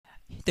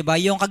'Diba?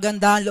 Yung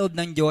kagandahan loob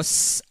ng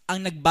Diyos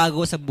ang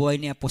nagbago sa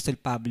buhay ni Apostol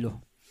Pablo.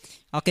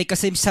 Okay,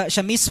 kasi siya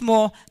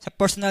mismo, sa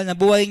personal na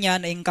buhay niya,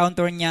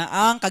 na-encounter niya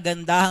ang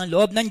kagandahang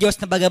loob ng Diyos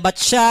na bagamat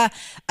siya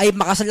ay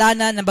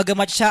makasalanan, na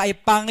bagamat siya ay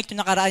pangit yung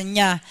nakaraan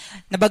niya,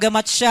 na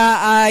bagamat siya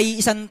ay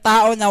isang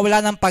tao na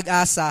wala ng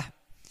pag-asa,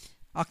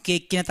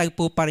 okay,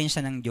 kinatagpo pa rin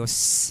siya ng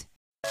Diyos.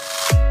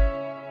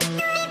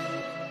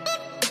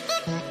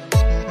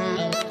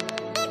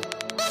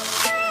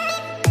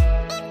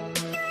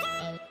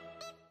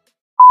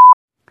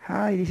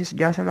 Hi, this is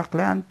Joshua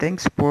Laclan.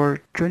 Thanks for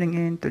tuning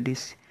in to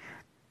this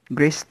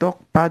Grace Talk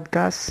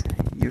podcast.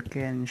 You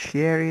can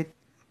share it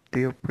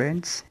to your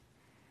friends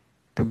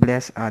to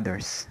bless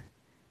others.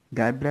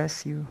 God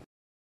bless you.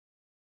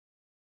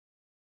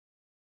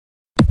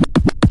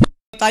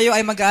 Tayo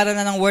ay mag-aaral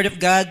na ng Word of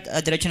God.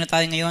 Diretso na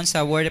tayo ngayon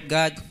sa Word of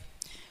God.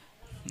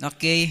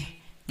 Okay,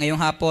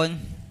 ngayong hapon.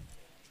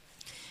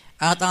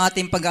 At ang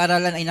ating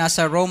pag-aaralan ay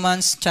nasa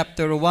Romans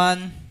chapter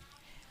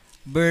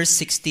 1, verse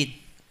 16.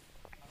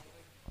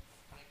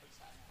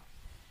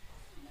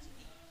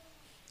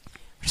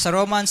 Sa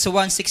Romans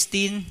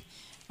 1:16,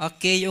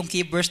 okay, yung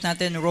key verse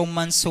natin,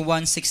 Romans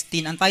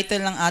 1:16. Ang title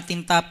ng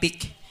ating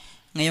topic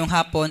ngayong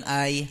hapon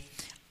ay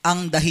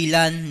ang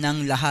dahilan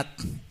ng lahat.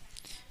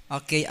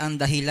 Okay, ang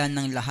dahilan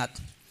ng lahat.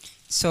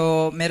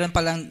 So, meron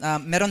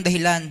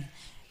dahilan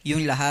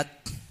yung lahat.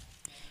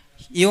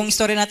 Yung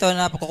story na to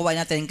na kukuha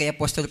natin kay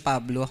Apostol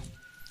Pablo.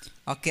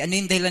 Okay, ano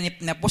yung dahilan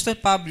ni Apostol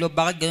Pablo?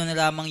 Bakit gano'n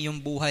na lamang yung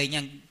buhay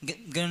niya?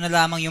 Gano'n na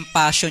lamang yung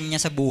passion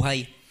niya sa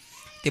buhay?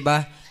 'Di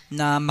ba?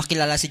 Na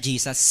makilala si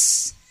Jesus.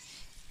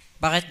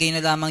 Bakit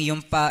ganyan na lamang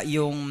yung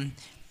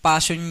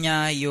passion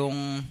niya,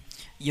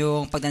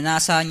 yung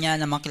pagnanasa niya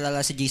na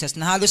makilala si Jesus,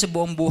 na halos sa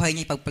buong buhay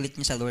niya ipagpalit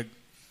niya sa Lord.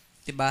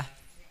 'Di ba?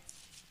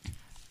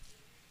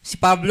 Si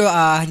Pablo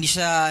hindi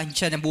siya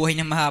nabuhay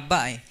ng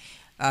mahaba eh.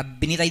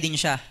 Binitay din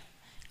siya.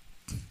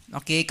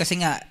 Okay, kasi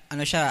nga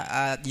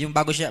yung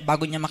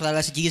bago niya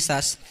makilala si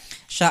Jesus,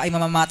 siya ay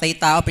mamamatay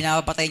tao,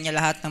 pinapatay niya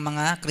lahat ng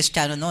mga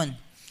Kristiyano noon.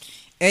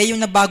 Yung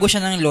nabago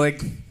siya ng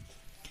Lord,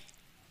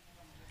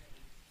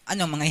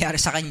 ano mangyayari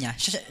sa kanya?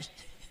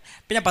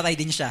 Pinapatay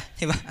din siya,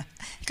 di ba?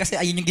 Kasi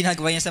ayun yung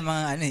ginagawa niya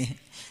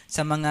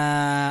sa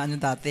mga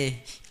dati,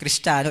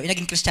 Kristiyano.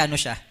 Naging Kristiyano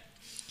siya.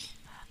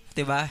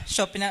 Di ba?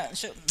 So,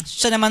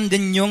 siya naman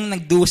din yung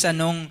nagdusa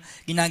nung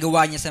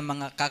ginagawa niya sa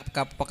mga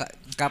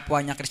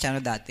kapwa niya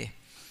Kristiyano dati.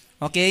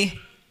 Okay?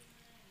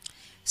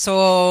 So,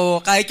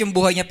 kahit yung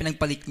buhay niya,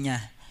 pinagpalit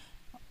niya.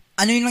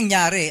 Ano yung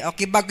nangyari?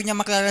 Okay, bago niya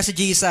makilala si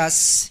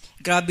Jesus,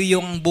 grabe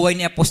yung buhay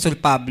ni Apostol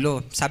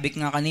Pablo. Sabi ko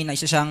nga kanina,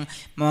 isa siyang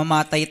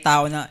mamamatay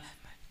tao,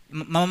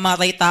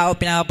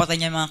 pinapatay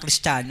niya mga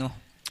Kristiyano.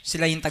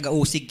 Sila yung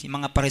taga-usig,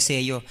 yung mga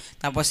Pariseyo.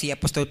 Tapos si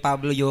Apostol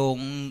Pablo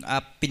yung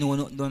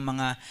pinuno doon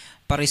mga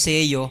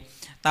Pariseyo.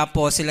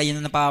 Tapos sila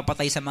yung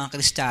napapatay sa mga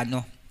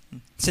Kristiyano.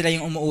 Sila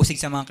yung umuusig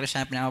sa mga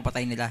Kristiyano,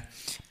 pinapatay nila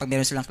pag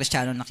meron silang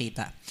Kristiyano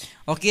nakita.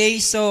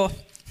 Okay, so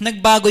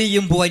nagbago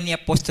yung buhay ni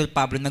Apostol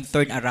Pablo,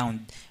 nag-turn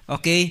around.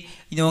 Okay?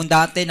 Yung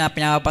dati na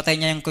pinapatay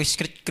niya yung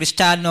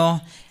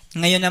Kristiyano,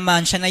 ngayon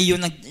naman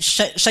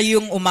siya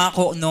yung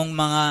umako nung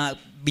mga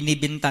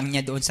binibintang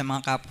niya doon sa mga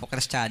kapwa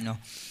Kristiyano.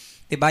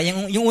 'Di ba?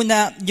 Yung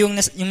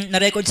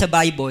na-record sa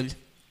Bible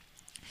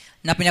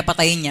na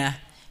pinapatay niya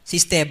si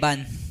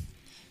Stephen,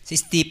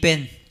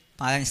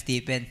 pangalan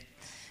Stephen.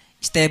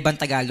 Esteban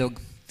Tagalog.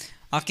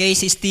 Okay,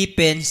 si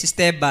Stephen,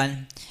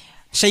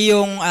 siya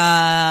yung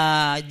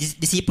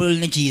disciple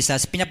ni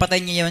Jesus.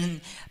 Pinapatay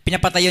yun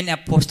ni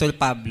Apostol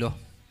Pablo.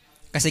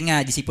 Kasi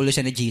nga, disciple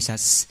siya ni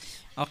Jesus.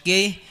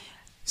 Okay?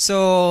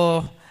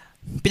 So,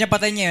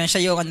 pinapatay niya yun.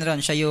 Siya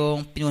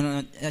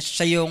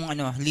yung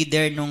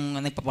leader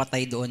nung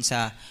nagpapatay doon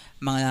sa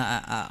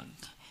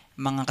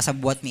mga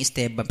kasabwat ni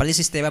Esteban. Pati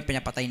si Esteban,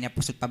 pinapatay ni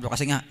Apostol Pablo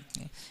kasi nga,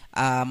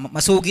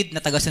 masugid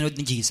na tagasunod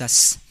ni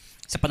Jesus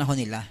sa panahon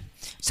nila.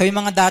 So yung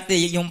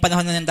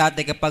panahon ng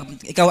dati, kapag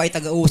ikaw ay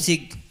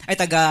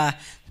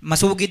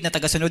masugid na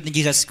tagasunod ni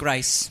Jesus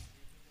Christ,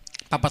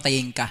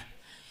 papatayin ka.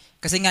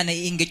 Kasi nga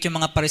naiinggit yung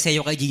mga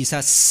Pariseyo kay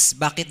Jesus.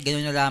 Bakit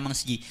gano'n na lamang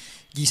si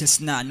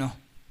Jesus na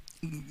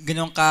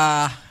gano'n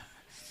ka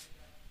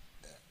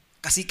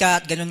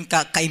kasikat, gano'n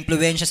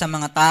ka-impluwensya sa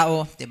mga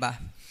tao, 'di ba?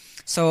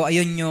 So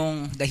ayun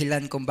yung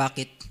dahilan kung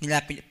bakit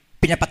nila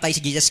pinapatay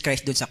si Jesus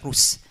Christ doon sa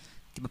krus.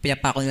 Diba,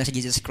 pinapako nila si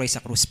Jesus Christ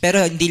sa krus.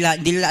 Pero hindi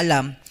nila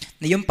alam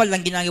na yung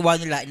palang ginagawa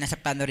nila, nasa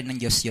plano rin ng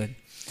Diyos yun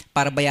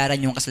para bayaran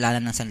yung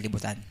kasalanan ng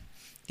sanlibutan.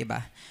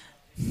 Diba?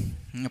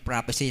 Yung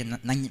prophecy,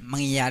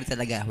 mangyayari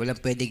talaga.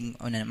 Walang pwedeng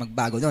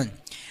magbago doon.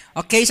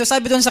 Okay, so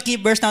sabi doon sa key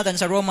verse natin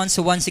sa Romans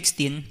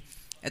 1:16.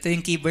 Ito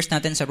yung key verse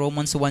natin sa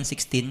Romans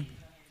 1:16.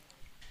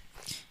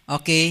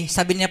 Okay,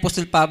 sabi ni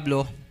Apostol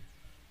Pablo,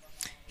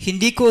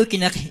 hindi ko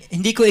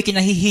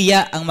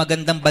ikinahihiya ang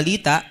magandang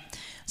balita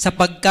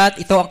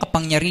sapagkat ito ang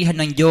kapangyarihan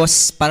ng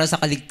Diyos para sa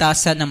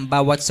kaligtasan ng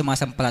bawat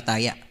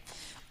sumasampalataya.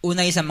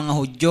 Unay sa mga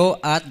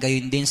Hudyo at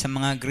gayon din sa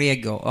mga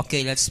Griego.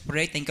 Okay, let's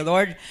pray. Thank you,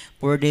 Lord,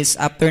 for this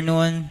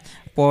afternoon,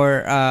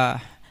 for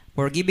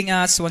giving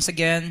us once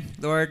again,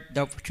 Lord,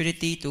 the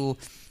opportunity to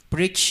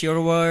preach your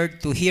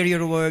word, to hear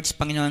your words,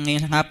 Panginoon,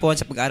 ngayon hapon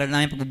sa pag-aaral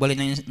namin, pagbubulay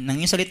ng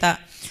iyong salita.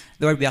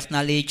 Lord, we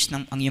acknowledge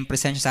ang iyong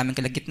presensya sa aming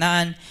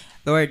kalagitnaan.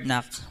 Lord,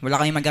 na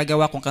wala kaming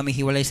magagawa kung kami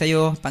hiwalay sa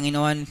iyo.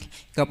 Panginoon,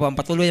 ikaw po ang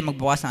patuloy na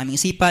magbukas ng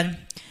aming isipan,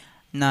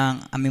 ng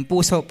aming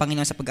puso,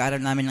 Panginoon, sa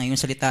pag-aaral namin ng iyong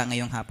salita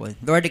ngayong hapon.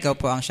 Lord, ikaw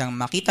po ang siyang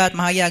makita at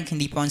mahayag,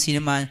 hindi po ang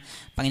sino man.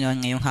 Panginoon,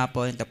 ngayong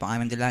hapon, ito po ang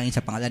aming dalangin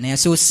sa pangalan ni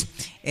Jesus.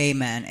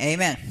 Amen.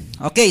 Amen.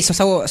 Okay, so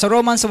sa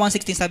Romans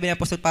 1:16, sabi ni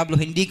Apostol Pablo,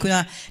 hindi ko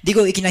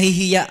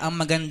ikinahihiya ang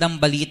magandang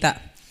balita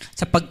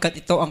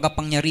sapagkat ito ang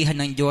kapangyarihan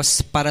ng Diyos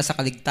para sa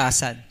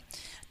kaligtasan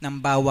ng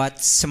bawat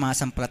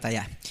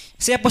sumasampalataya.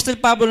 Si Apostol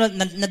Pablo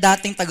na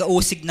dating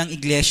taga-usig ng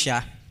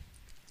iglesia,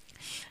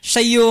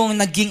 siya yung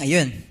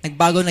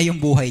nagbago na yung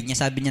buhay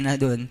niya. Sabi niya na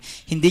doon,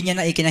 hindi niya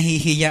na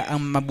ikinahihiya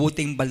ang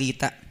mabuting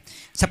balita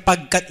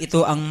sapagkat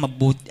ito ang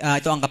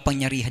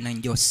kapangyarihan ng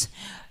Diyos.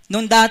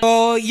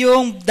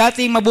 Yung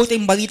dating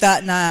mabuting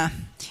balita na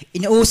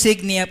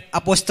inuusig ni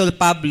Apostol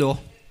Pablo,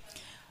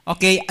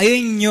 okay,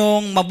 ayun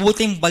yung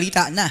mabuting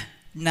balita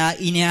na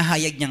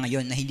inihahayag niya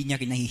ngayon na hindi niya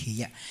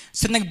kinahihiya.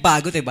 So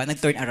nagbago, diba?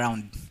 Nag-turn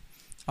around.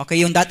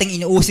 Okay, yung dating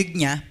inuusig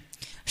niya,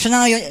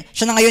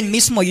 siya na ngayon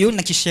mismo yung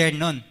nag-share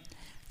nun.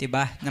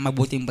 Diba? Na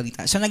mabuting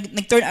balita. So,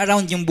 nag-turn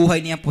around yung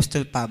buhay ni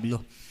Apostol Pablo.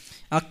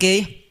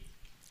 Okay?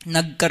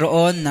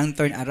 Nagkaroon ng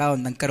turn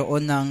around.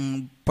 Nagkaroon ng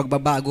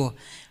pagbabago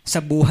sa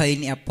buhay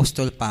ni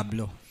Apostol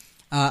Pablo.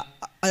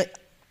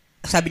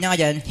 Sabi niya nga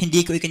dyan,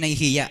 hindi ko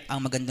ikinahihiya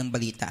ang magandang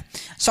balita.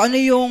 So, ano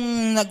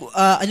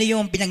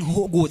yung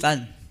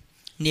pinanghuhugutan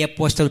ni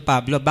Apostol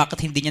Pablo?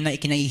 Bakit hindi niya na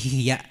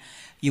ikinahihiya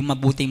yung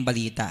mabuting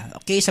balita?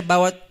 Okay? Sa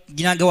bawat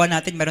ginagawa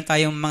natin, meron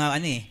tayong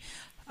mga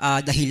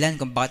dahilan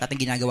kung bakit natin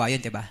ginagawa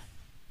yun, diba?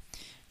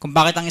 Kung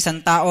bakit ang isang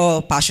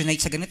tao passionate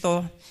sa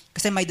ganito,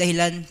 kasi may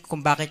dahilan kung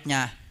bakit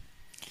niya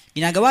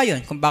ginagawa yun.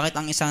 Kung bakit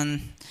ang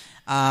isang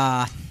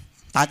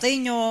tatay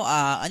nyo,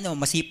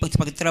 masipag sa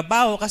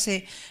pagtrabaho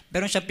kasi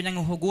meron siyang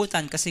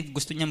pinanghuhugutan kasi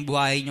gusto niyang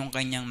buhayin yung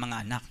kanyang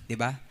mga anak, di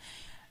ba?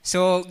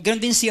 So,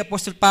 ganoon din si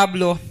Apostol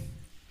Pablo,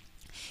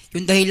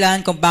 yung dahilan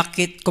kung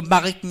bakit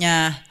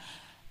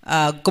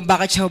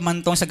siya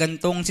humantong sa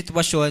ganitong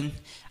sitwasyon,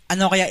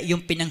 ano kaya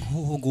yung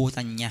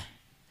pinanghuhugutan niya.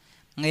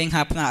 Ngayong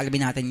hapon na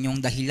alamin natin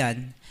yung dahilan.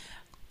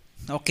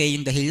 Okay,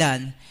 yung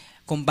dahilan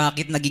kung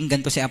bakit naging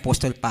ganito si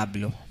Apostol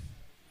Pablo.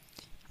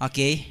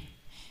 Okay?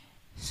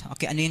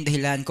 Okay, ano yung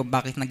dahilan kung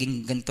bakit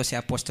naging ganito si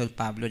Apostol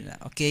Pablo?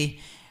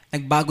 Okay?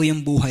 Nagbago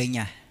yung buhay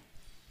niya.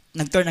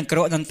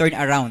 Nagkaroon ng turn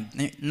around.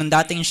 Nung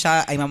dating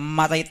siya ay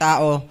mamamatay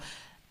tao,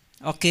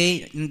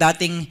 okay, nung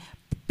dating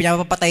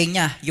pinapapatay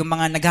niya yung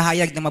mga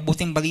naghahayag ng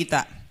mabuting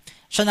balita,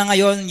 siya na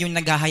ngayon yung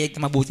naghahayag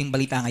ng mabuting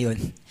balita ngayon.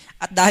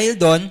 At dahil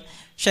doon,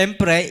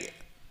 syempre,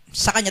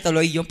 sa kanya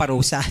tuloy yung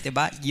parusa,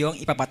 diba? Yung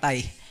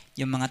ipapatay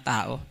yung mga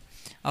tao.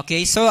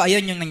 Okay, so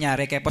ayun yung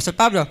nangyari kay Apostol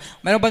Pablo.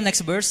 Meron ba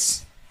next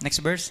verse? Next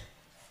verse?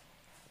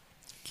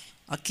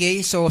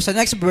 Okay, so sa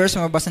next verse,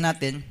 mababasa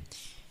natin.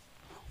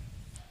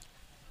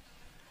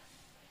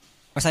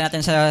 Basa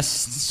natin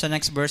sa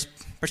next verse.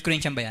 1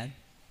 Corinthians ba yan?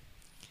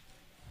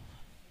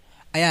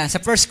 Ayan,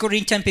 sa 1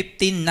 Corinthians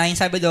 15:9,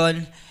 sabi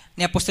doon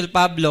ni Apostol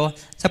Pablo,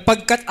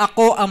 sapagkat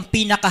ako ang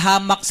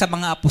pinakahamak sa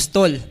mga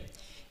apostol,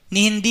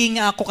 ni hindi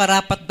nga ako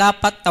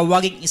karapat-dapat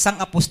tawaging isang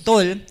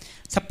apostol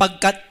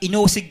sapagkat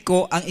inusig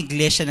ko ang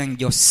iglesia ng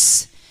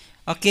Diyos.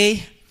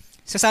 Okay?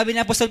 So sabi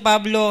ni Apostol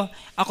Pablo,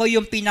 ako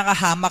yung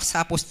pinakahamak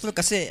sa apostol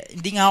kasi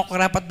hindi nga ako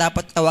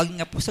karapat-dapat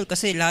tawaging apostol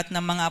kasi lahat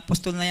ng mga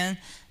apostol na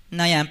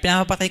yan,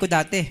 pinapapatay ko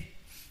dati.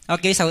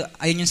 Okay? So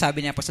ayun yung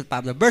sabi ni Apostol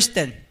Pablo. Verse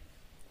 10.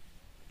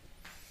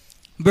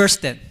 Verse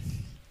 10.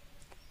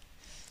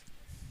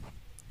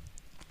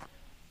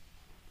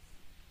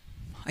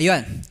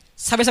 Ayun.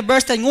 Sabi sa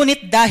verse 10,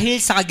 ngunit dahil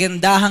sa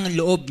kagandahang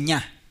loob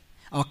niya.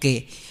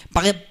 Okay.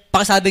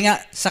 Pakisabi nga,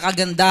 sa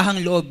kagandahang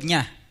loob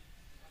niya.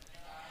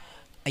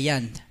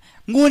 Ayan.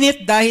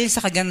 Ngunit dahil sa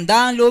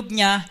kagandahang loob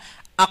niya,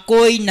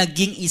 ako'y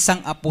naging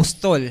isang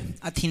apostol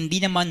at hindi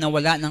naman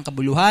nawala ng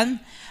kabuluhan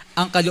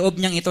ang kaloob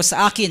niyang ito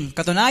sa akin.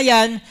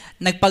 Katunayan,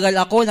 nagpagal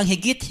ako ng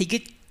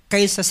higit-higit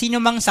kaysa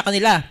sino mang sa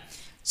kanila.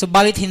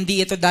 Subalit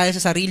hindi ito dahil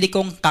sa sarili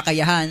kong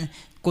kakayahan,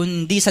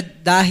 kundi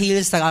dahil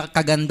sa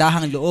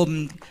kagandahang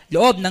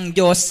loob ng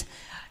Diyos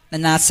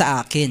na nasa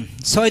akin.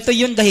 So ito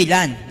yung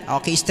dahilan.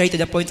 Okay, straight to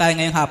the point tayo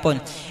ngayong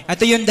hapon.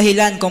 Ito yung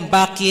dahilan kung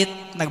bakit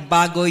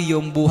nagbago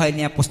yung buhay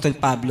ni Apostol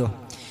Pablo.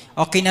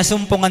 Okay,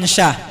 nasumpungan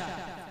siya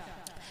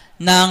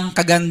ng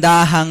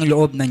kagandahang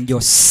loob ng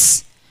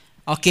Diyos.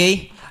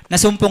 Okay?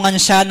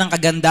 Nasumpungan siya ng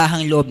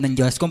kagandahang loob ng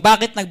Diyos. Kung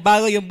bakit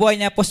nagbago yung buhay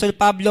ni Apostol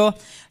Pablo,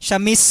 siya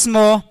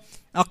mismo,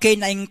 okay,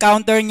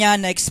 na-encounter niya,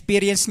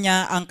 na-experience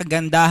niya ang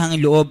kagandahang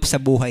loob sa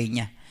buhay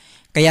niya.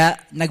 Kaya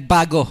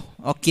nagbago,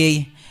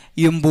 okay,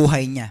 yung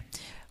buhay niya.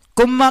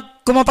 Kung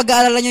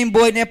mapag-aaralan niyo yung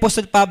buhay ni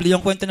Apostol Pablo,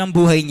 yung kwento ng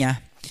buhay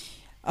niya,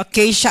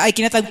 okay, siya ay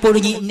kinatagpo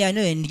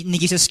ni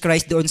Jesus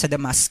Christ doon sa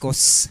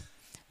Damascus.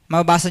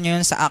 Mababasa niyo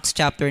yun sa Acts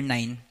chapter 9.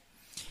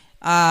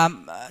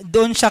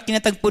 Doon siya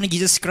kinatagpo ni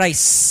Jesus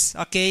Christ.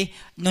 Okay?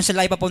 Nung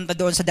sila ay papunta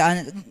doon sa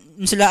daan,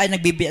 nung sila ay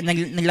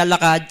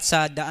naglalakad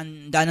sa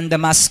daan ng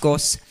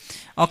Damascus,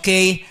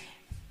 Okay?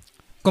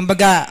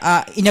 Kumbaga,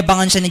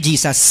 inabangan siya ni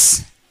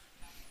Jesus.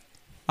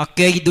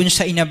 Okay? Doon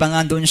siya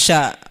inabangan, doon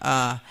siya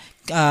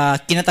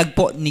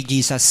kinatagpo ni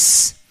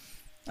Jesus.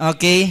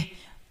 Okay?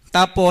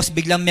 Tapos,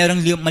 biglang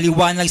merong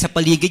maliwanag sa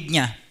paligid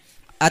niya.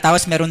 At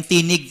tapos, merong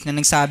tinig na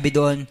nagsabi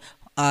doon,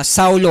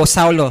 Saulo,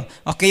 Saulo.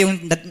 Okay? Yung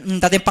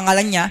dating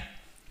pangalan niya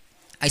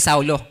ay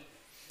Saulo.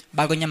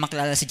 Bago niya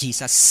makilala si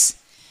Jesus.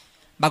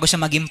 Bago siya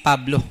maging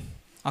Pablo.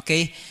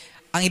 Okay?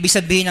 Ang ibig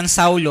sabihin ng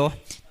Saulo,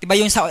 diba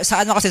yung sa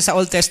ano kasi sa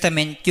Old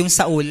Testament, yung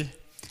Saul,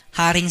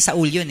 Haring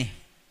Saul yun eh.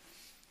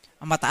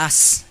 Ang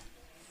mataas.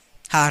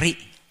 Hari.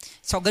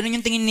 So, ganun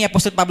yung tingin ni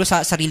Apostol Pablo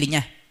sa sarili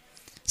niya.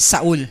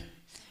 Saul.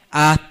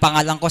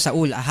 Pangalan ko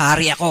Saul.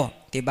 Hari ako.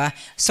 Diba?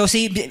 So,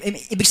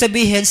 ibig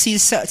sabihin, si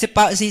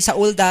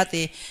Saul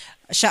dati,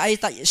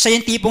 siya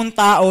yung tipong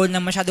tao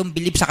na masyadong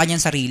believe sa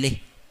kanyang sarili.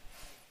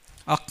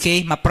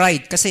 Okay?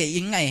 Ma-pride. Kasi,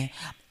 yun nga eh.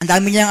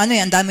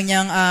 Ang dami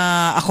niyang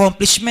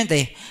accomplishment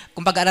eh.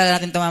 Kung pag-aaralan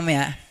natin ito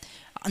mamaya,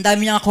 ang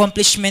dami niyang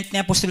accomplishment ni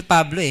Apostol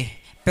Pablo eh.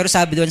 Pero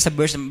sabi doon sa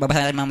verse,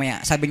 babasa natin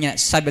mamaya,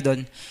 sabi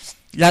doon,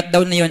 lahat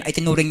daw na yun ay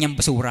tinuring niyang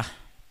basura.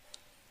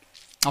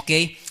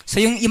 Okay?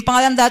 So yung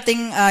pangalan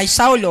dating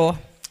Saul,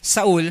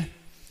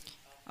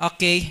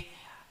 okay,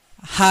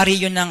 hari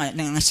yun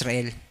ng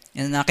Israel.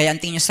 Kaya ang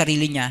tingin niya sa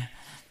sarili niya,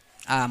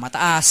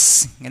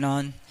 mataas,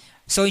 gano'n.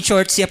 So in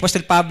short, si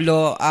Apostol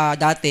Pablo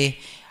dati,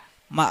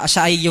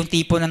 siya ay yung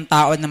tipo ng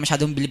tao na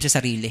masyadong believe sa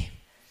sarili.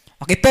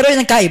 Okay, pero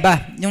yung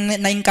nagkaiba, yung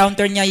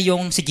na-encounter niya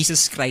yung si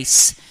Jesus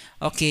Christ,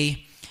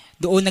 okay,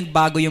 doon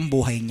nagbago yung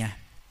buhay niya.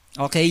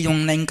 Okay,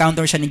 yung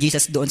na-encounter siya ni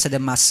Jesus doon sa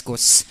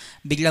Damascus.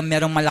 Biglang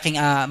merong malaking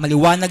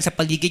maliwanag sa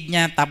paligid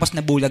niya, tapos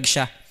nabulag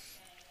siya.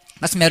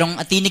 Tapos merong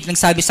tinig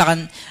nagsabi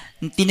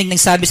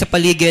sa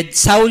paligid,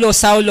 Saulo,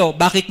 Saulo,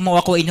 bakit mo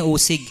ako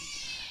inuusig?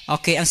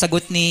 Okay, ang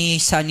sagot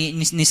ni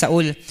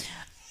Saul,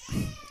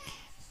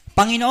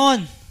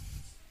 Panginoon.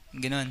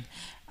 Ganoon.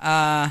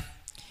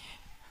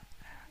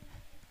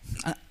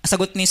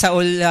 Sagot ni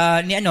Saul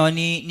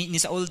ni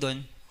Saul doon.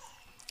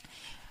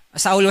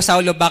 Saulo,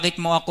 Saulo, bakit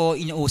mo ako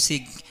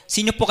inuusig?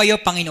 Sino po kayo,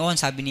 Panginoon?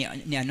 Sabi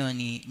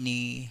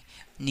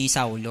ni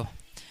Saulo.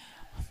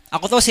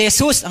 Ako to si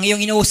Jesus, ang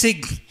iyong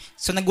inuusig.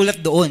 So nagulat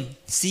doon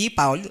si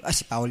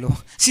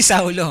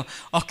Saulo.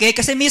 Okay,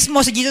 kasi mismo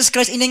si Jesus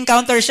Christ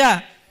in-encounter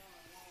siya.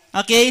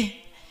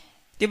 Okay?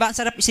 'Di ba? Ang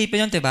sarap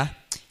isipin 'yon, 'di ba?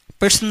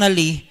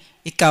 Personally,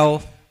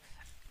 ikaw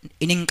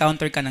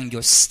in-encounter ka ng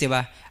Diyos, 'di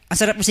ba? Ang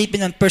sarap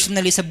isipin nun,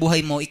 personally sa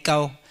buhay mo,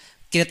 ikaw,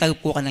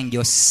 kinatagpo ka ng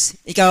Diyos.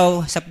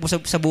 Ikaw,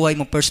 sa buhay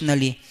mo,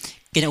 personally,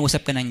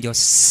 kinausap ka ng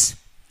Diyos.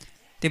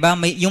 Diba?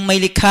 Yung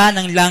may likha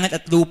ng langit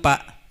at lupa,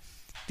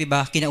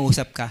 diba?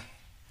 Kinausap ka.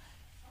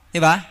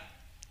 Diba?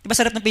 Diba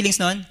sarap ng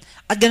feelings nun?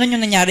 At ganun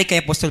yung nangyari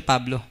kay Apostol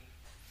Pablo.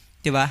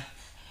 Diba?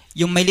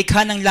 Yung may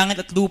likha ng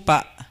langit at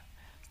lupa,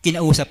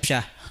 kinausap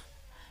siya.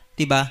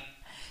 Diba?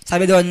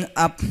 Sabi doon,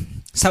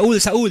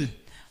 Saul,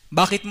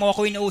 bakit mo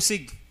ako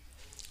inuusig?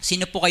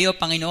 Sino po kayo,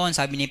 Panginoon?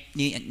 Sabi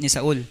ni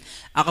Saul.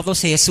 Ako to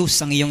si Jesus,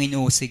 ang iyong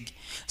inuusig.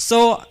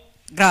 So,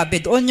 grabe,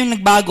 doon yung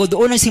nagbago,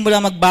 doon nagsimula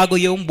magbago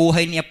yung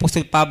buhay ni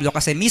Apostol Pablo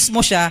kasi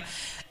mismo siya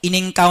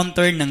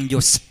in-encounter ng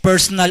Diyos.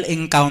 Personal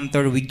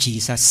encounter with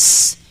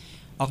Jesus.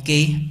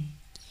 Okay?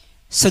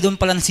 So, doon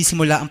pala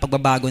nasisimula ang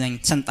pagbabago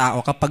ng isang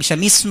tao kapag siya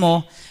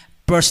mismo,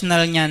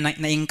 personal niya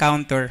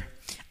na-encounter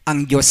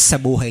ang Diyos sa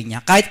buhay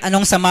niya. Kahit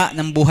anong sama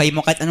ng buhay mo,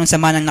 kahit anong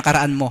sama ng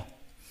nakaraan mo.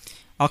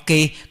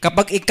 Okay?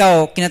 Kapag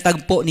ikaw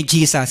kinatagpo ni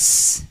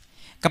Jesus,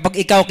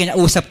 kapag ikaw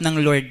kinausap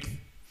ng Lord,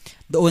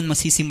 doon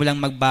masisimulang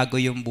magbago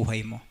yung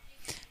buhay mo.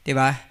 'Di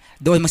ba?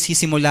 Doon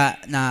masisimula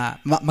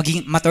na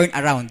ma-turn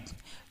around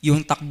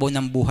yung takbo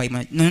ng buhay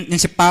mo. Nung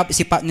si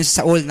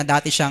Saul na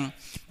dati siyang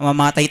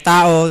mamamatay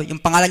tao, yung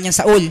pangalan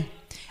niya Saul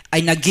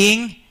ay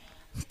naging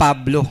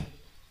Pablo.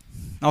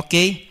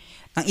 Okay?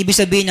 Ang ibig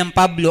sabihin ng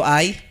Pablo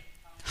ay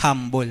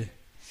humble.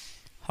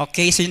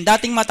 Okay, so yung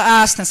dating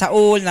mataas na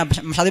Saul, na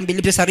masyadong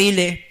bilib sa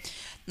sarili,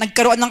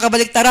 nagkaroon ng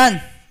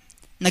kabaliktaran.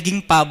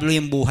 Naging Pablo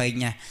yung buhay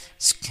niya.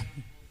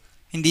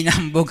 Hindi na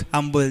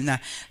humble na.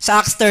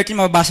 Sa Acts 13,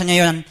 mababasa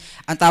niya yun,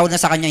 ang tawag na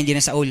sa kanya, hindi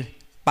na Saul,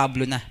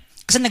 Pablo na.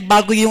 Kasi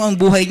nagbago yung ang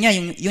buhay niya,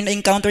 yung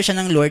na-encounter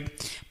siya ng Lord,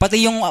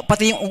 pati yung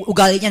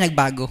ugali niya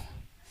nagbago.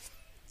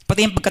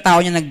 Pati yung pagkatao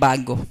niya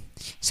nagbago.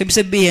 So, ibig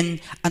sabihin,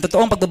 ang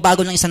totoong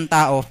pagbabago ng isang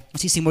tao,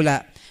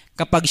 masisimula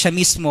kapag siya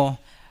mismo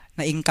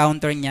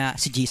na-encounter niya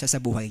si Jesus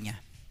sa buhay niya.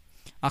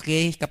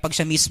 Okay? Kapag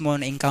siya mismo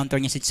na-encounter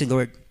niya si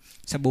Lord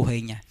sa buhay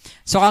niya.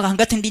 So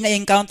hanggat hindi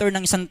na-encounter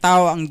ng isang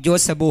tao ang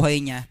Diyos sa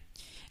buhay niya,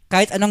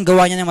 kahit anong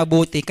gawa niya ng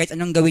mabuti, kahit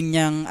anong gawin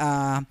niyang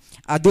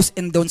do's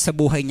and don'ts sa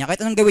buhay niya,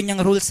 kahit anong gawin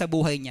niyang rules sa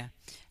buhay niya,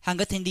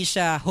 hanggat hindi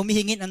siya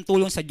humihingi ng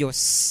tulong sa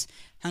Diyos,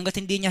 hanggat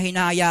hindi niya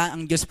hinahayaan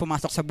ang Diyos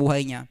pumasok sa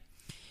buhay niya,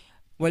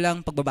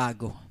 walang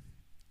pagbabago.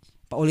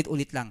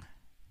 Paulit-ulit lang.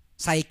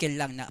 Cycle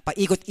lang na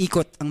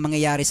paikot-ikot ang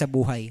mangyayari sa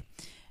buhay.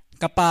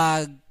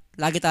 Kapag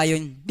lagi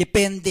tayong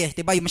depende,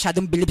 'di ba? Yung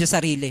masyadong believe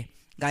sa sarili,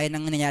 gaya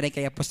ng nangyari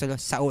kay Apostol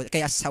Saul,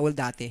 kay Saul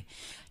dati.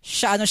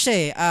 Siya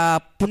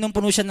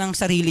punong-puno siya ng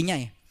sarili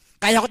niya eh.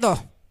 Kaya ko 'to.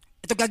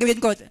 Ito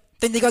gagawin ko.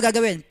 Ito hindi ko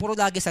gagawin. Puro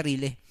lagi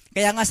sarili.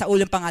 Kaya nga sa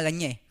ulang pangalan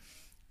niya eh.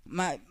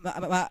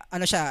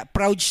 Ano siya,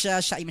 proud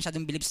siya ay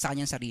masyadong believe sa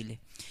kanyang sarili.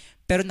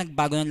 Pero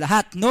nagbago ng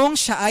lahat. Nung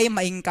siya ay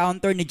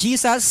ma-encounter ni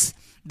Jesus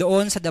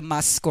doon sa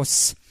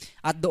Damascus.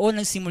 At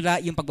doon nagsimula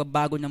yung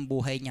pagbabago ng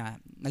buhay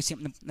niya.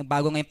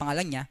 Nagbago nga yung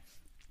pangalan niya.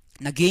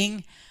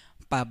 Naging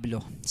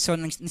Pablo. So,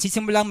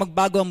 nagsisimulang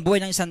magbago ang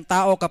buhay ng isang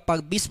tao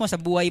kapag mismo sa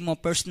buhay mo,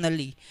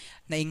 personally,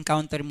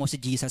 na-encounter mo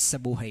si Jesus sa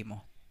buhay mo.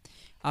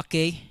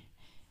 Okay?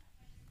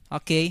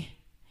 Okay?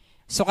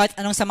 So, kahit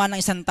anong sama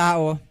ng isang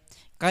tao,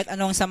 kahit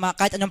anong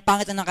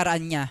pangit ang nakaraan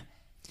niya,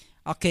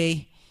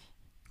 okay?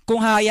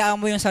 Kung hayaan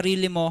mo yung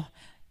sarili mo,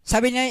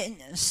 sabi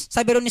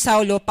rin ni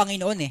Saulo,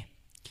 Panginoon eh.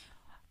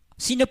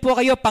 Sino po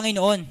kayo,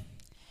 Panginoon?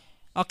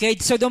 Okay?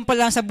 So, doon pa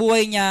lang sa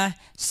buhay niya,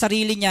 sa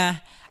sarili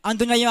niya,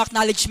 andun na yung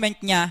acknowledgement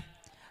niya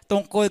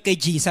tungkol kay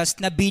Jesus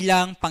na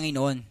bilang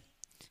Panginoon.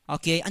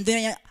 Okay?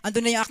 Andun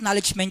na yung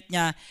acknowledgement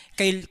niya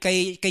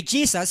kay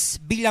Jesus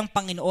bilang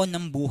Panginoon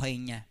ng buhay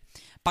niya.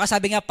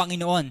 Sabi nga,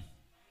 Panginoon.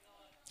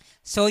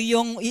 So,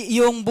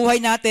 yung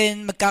buhay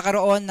natin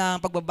magkakaroon ng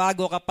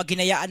pagbabago kapag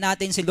hinayaan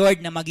natin si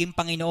Lord na maging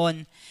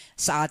Panginoon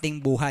sa ating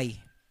buhay.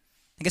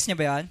 Nagas niyo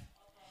ba yan?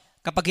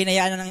 Kapag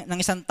hinayaan ng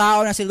isang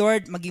tao na si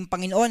Lord maging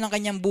Panginoon ng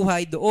kanyang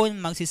buhay, doon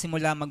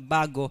magsisimula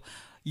magbago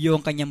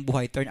yung kanyang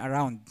buhay, turn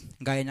around,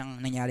 gaya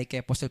ng nangyari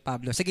kay Apostle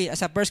Pablo. Sige,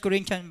 sa 1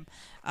 Corinthians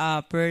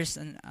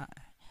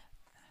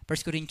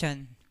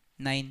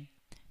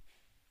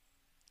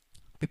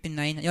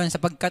 9:59, yun,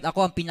 sapagkat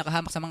ako ang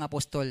pinakahamak sa mga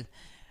apostol.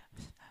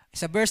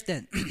 Sa verse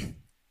 10.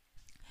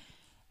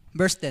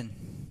 Verse 10.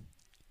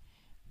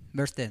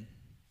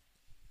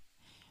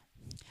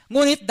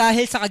 Ngunit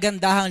dahil sa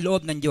kagandahang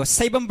loob ng Diyos,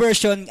 sa ibang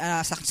version,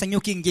 sa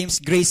New King James,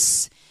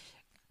 grace,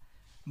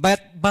 but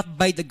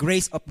by the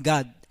grace of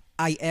God,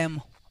 I am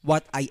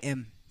what I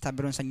am.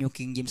 Sabi ron sa New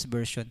King James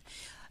Version.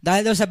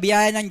 Dahil daw sa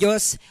biyaya ng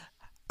Diyos,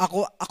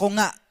 ako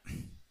nga.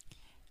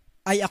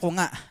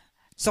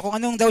 So kung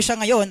anong daw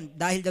siya ngayon,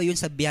 dahil daw yun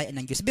sa biyaya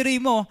ng Diyos.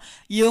 Biruin mo,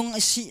 yung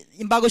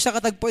bago siya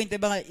katagpuin,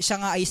 diba, siya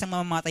nga ay isang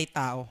mamamatay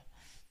tao.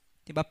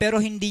 Diba?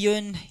 Pero hindi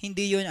yun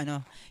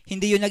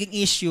naging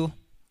issue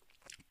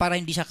para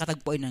hindi siya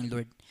katagpuin ng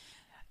Lord.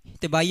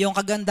 Diba? Yung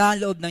kagandahan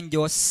loob ng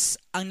Diyos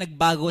ang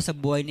nagbago sa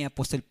buhay ni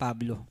Apostol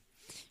Pablo.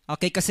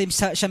 Okay, kasi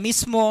siya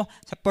mismo,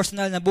 sa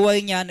personal na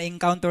buhay niya,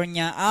 na-encounter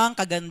niya ang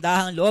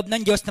kagandahang loob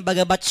ng Diyos na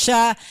bagamat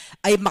siya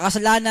ay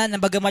makasalanan,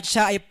 na bagamat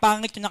siya ay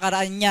pangit yung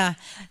nakaraan niya,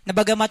 na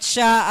bagamat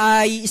siya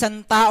ay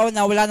isang tao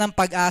na wala ng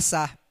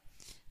pag-asa,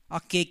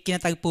 okay,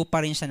 kinatagpo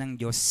pa rin siya ng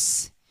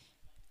Diyos.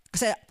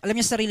 Kasi alam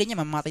niya sa sarili niya,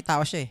 mamamatay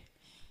tao siya eh.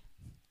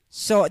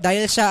 So,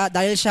 dahil siya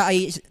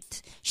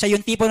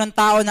yung tipo ng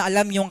tao na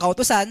alam yung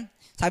kautusan,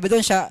 sabi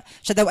doon, siya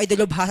daw ay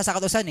dalubhasa sa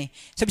kautusan eh.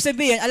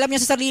 Sabihin, alam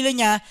niya sa sarili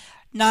niya,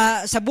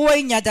 na sa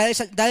buhay niya,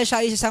 dahil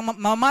siya ay isang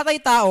mamamatay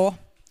tao,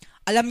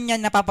 alam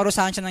niya na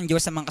paparusahan siya ng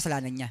Diyos sa mga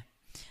kasalanan niya.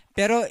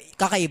 Pero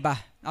kakaiba.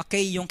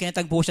 Okay, yung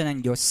kinatagpo siya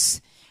ng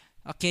Diyos.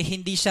 Okay,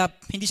 hindi siya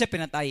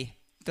pinatay.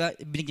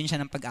 Binigyan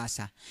siya ng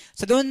pag-asa.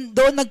 So doon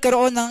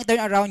nagkaroon ng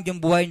turnaround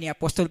yung buhay ni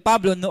Apostol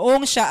Pablo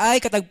noong siya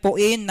ay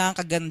katagpuin ng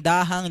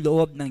kagandahang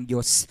loob ng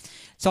Diyos.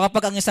 So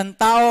kapag ang isang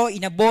tao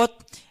inabot,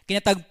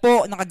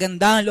 kinatagpo ng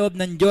kagandahang loob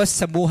ng Diyos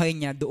sa buhay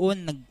niya,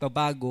 doon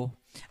nagbabago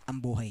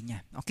ang buhay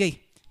niya. Okay.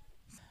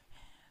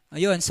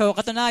 Ayun, so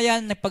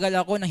katunayan,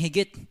 nagpagal ako ng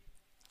higit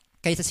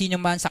kaysa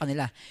sino man sa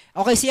kanila.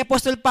 Okay, si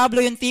Apostol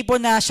Pablo yung tipo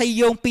na siya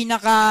yung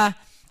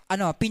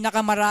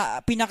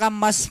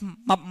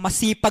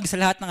masipag sa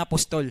lahat ng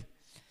apostol.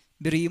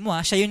 Biruin mo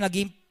ha, siya yung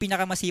naging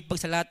pinakamasipag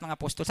sa lahat ng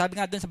apostol.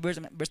 Sabi nga doon sa verse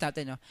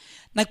natin, no?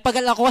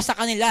 Nagpagal ako sa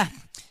kanila.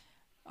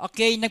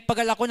 Okay,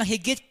 nagpagal ako ng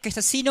higit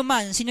kaysa sino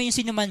man. Sino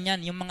man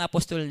yan? Yung mga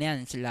apostol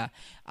niyan. Sila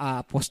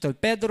Apostol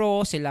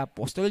Pedro, sila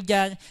Apostol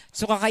Jan.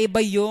 So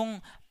kakaiba yung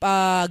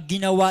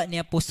ginawa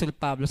ni Apostol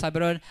Pablo.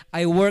 Sabi ron,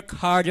 I work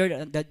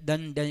harder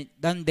than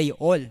they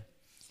all.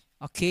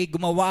 Okay,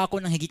 gumawa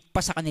ako ng higit pa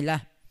sa kanila.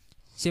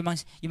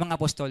 Yung mga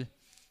apostol.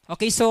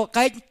 Okay, so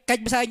kahit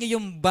basahin nyo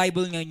yung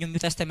Bible nyo, yung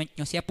New Testament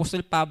nyo, si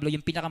Apostol Pablo,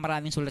 yung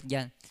pinakamaraming sulat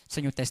dyan sa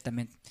New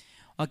Testament.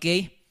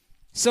 Okay?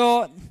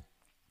 So,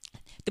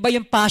 diba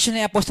yung passion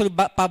ni Apostol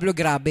Pablo,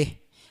 grabe.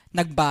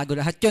 Nagbago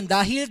lahat yun.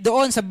 Dahil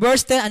doon sa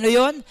verse 10, ano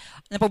yun?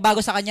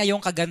 Napagbago sa kanya yung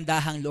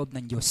kagandahang loob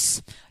ng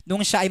Diyos. Nung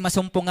siya ay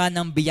masumpungan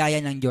ng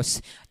biyaya ng Diyos.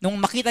 Nung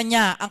makita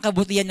niya ang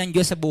kabutihan ng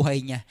Diyos sa buhay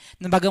niya.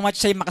 Na bagamat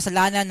siya ay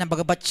makasalanan, na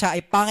bagamat siya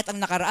ay pangit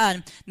ang nakaraan,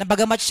 na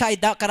bagamat siya ay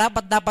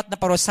karapat-dapat na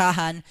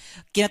parusahan,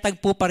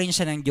 kinatagpo pa rin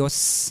siya ng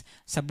Diyos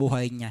sa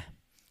buhay niya.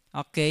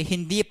 Okay?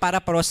 Hindi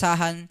para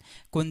parusahan,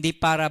 kundi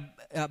para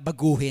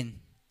baguhin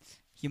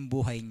yung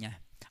buhay niya.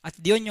 At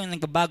yun yung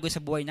nagbabago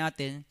sa buhay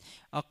natin,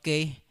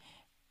 okay,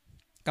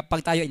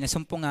 kapag tayo ay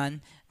nasumpungan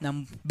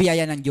ng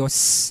biyaya ng Diyos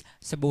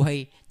sa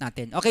buhay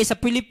natin. Okay, sa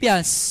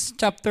Philippians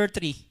chapter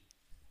 3.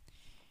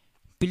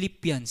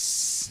 Philippians.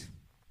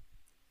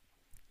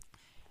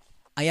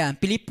 Ayan,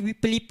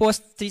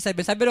 Pilipos 3:7.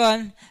 Sabi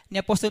ron ni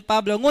Apostol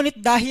Pablo, ngunit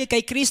dahil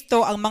kay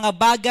Kristo ang mga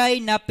bagay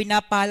na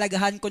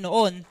pinapahalagahan ko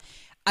noon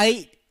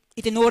ay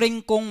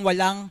itinuring kong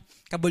walang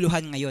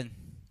kabuluhan ngayon.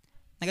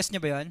 Nagas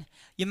niyo ba yun?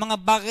 Yung mga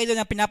bagay doon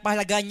na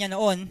pinapahalagaan niya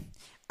noon,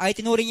 ay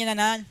tinuring niya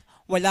na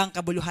walang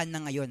kabuluhan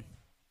na ngayon.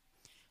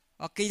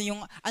 Okay,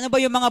 ano ba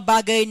yung mga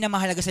bagay na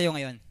mahalaga sa iyo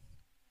ngayon?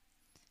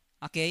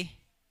 Okay?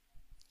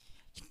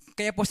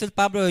 Kaya Apostol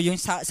Pablo, yung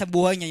sa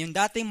buhay niya, yung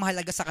dating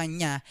mahalaga sa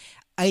kanya,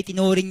 ay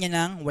tinuring niya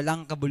ng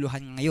walang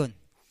kabuluhan ngayon.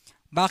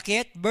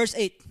 Bakit? Verse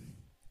 8.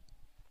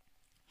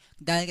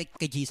 Dahil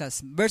kay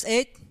Jesus. Verse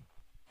 8.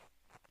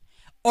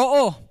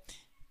 Oo,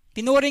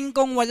 tinuring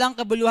kong walang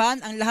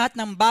kabuluhan ang lahat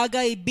ng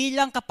bagay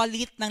bilang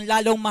kapalit ng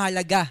lalong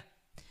mahalaga,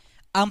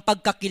 ang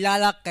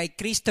pagkakilala kay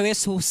Kristo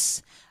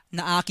Jesus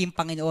na aking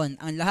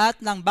Panginoon. Ang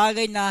lahat ng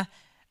bagay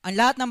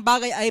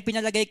ay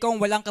pinalagay kong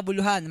walang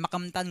kabuluhan,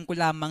 makamtan ko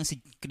lamang si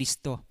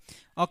Kristo.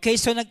 Okay,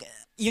 so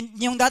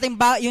yung dating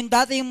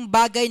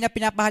bagay na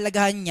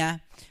pinapahalagahan niya,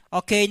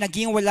 okay,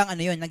 naging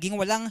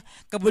walang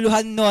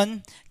kabuluhan nun,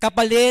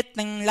 kapalit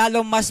ng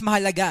lalong mas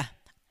mahalaga.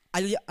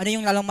 Ano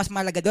yung lalong mas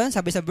mahalaga doon?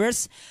 Sabi sa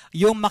verse,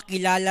 yung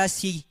makilala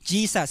si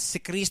Jesus, si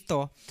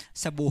Kristo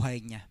sa buhay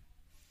niya.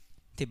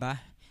 'Di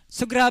ba?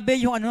 So grabe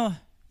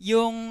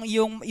yung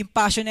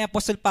passion ni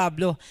Apostol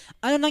Pablo.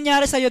 Ano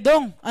nangyari sa iyo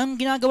dong?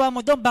 Anong ginagawa mo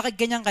dong? Bakit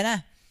ganyan ka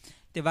na?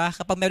 'Di ba?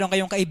 Kapag meron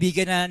kayong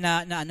kaibigan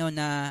na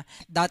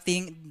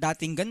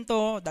dating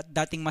ganto,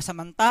 dating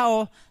masamang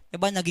tao, 'di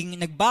ba?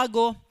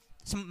 Nagbago,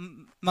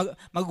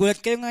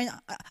 magulat kayo ngayon.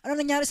 Ano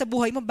nangyari sa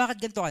buhay mo? Bakit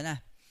ganto ka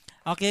na?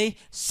 Okay?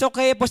 So,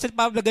 kay Apostol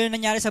Pablo, ganun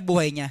nangyari sa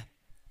buhay niya.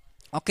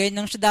 Okay?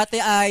 Nung siya dati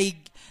ay,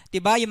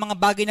 diba, yung mga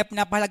bagay na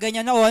pinapahalaga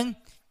niya noon,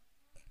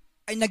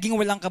 ay naging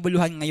walang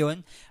kabuluhan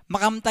ngayon.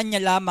 Makamtan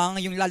niya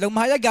lamang yung lalong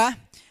mahalaga,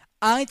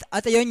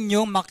 at ayun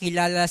yung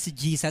makilala si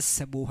Jesus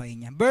sa buhay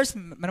niya.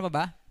 Meron pa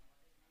ba?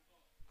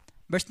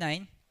 Verse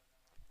 9.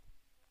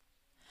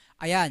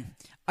 Ayan.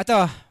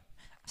 Ito,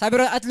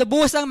 sabi rin, at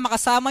lubusang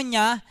makasama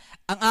niya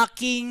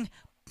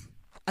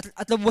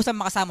at lubusang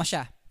makasama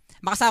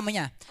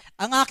niya.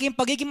 Ang aking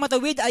pagiging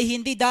matawid ay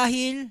hindi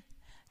dahil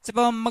sa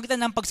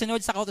pamamagitan ng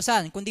pagsunod sa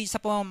kautusan, kundi sa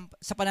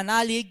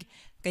pananalig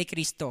kay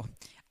Kristo.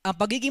 Ang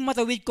pagiging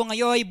matawid ko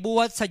ngayon ay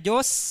buhat sa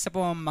Diyos sa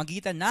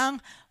pamamagitan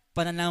ng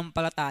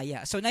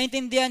pananampalataya. So,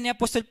 naintindihan ni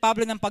Apostol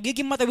Pablo ng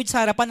pagiging matawid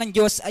sa harapan ng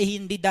Diyos ay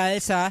hindi dahil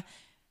sa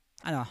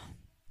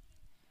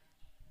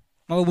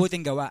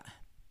mabubuting gawa,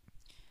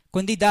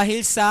 kundi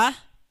dahil sa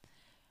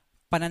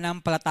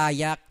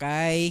pananampalataya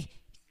kay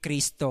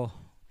Kristo,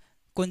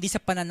 kundi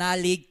sa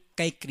pananalig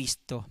kay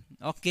Kristo.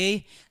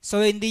 Okay? So,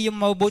 hindi yung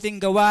mabubuting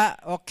gawa.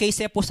 Okay,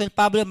 si Apostol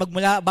Pablo,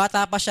 magmula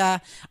bata pa siya,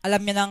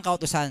 alam niya ng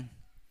kautusan.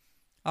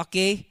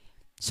 Okay?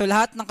 So,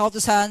 lahat ng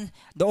kautusan,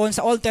 doon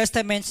sa Old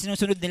Testament,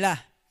 sinusunod nila.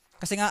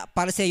 Kasi nga,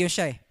 Pariseo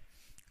siya eh.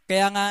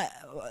 Kaya nga,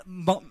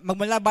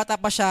 magmula bata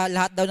pa siya,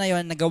 lahat daw na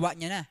yon nagawa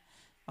niya na.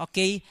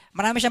 Okay?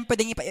 Marami siyang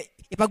pwedeng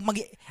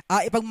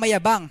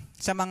ipagmayabang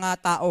sa mga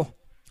tao.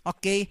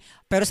 Okay?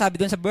 Pero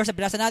sabi doon sa verse,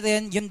 binasa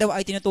natin, yun daw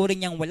ay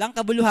tinuturing niyang walang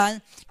kabuluhan,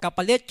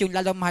 kapalit yung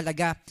lalong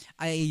mahalaga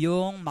ay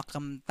yung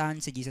makamtan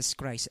si Jesus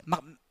Christ.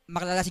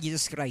 Makalala si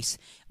Jesus Christ.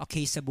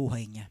 Okay, sa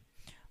buhay niya.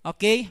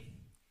 Okay?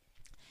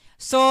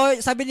 So,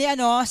 sabi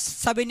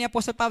ni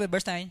Apostle Pablo,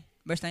 verse 9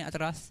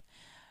 atras.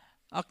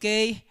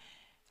 Okay?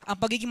 Ang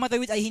pagiging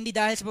matawid ay hindi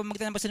dahil sa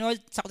pamamagitan ng pagsunod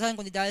sa kautusan,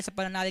 kundi dahil sa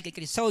pananalig kay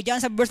Kristo. So, diyan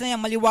sa verse na yan,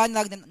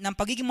 maliwanag ng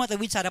pagiging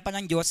matawid sa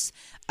harapan ng Diyos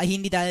ay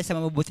hindi dahil sa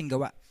mabubuting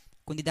gawa,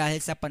 kundi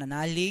dahil sa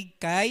pananalig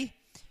kay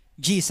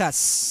Jesus.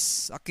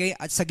 Okay?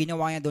 At sa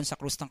ginawa niya doon sa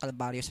krus ng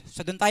Kalbaryo.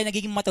 So, doon tayo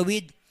nagiging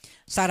matawid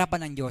sa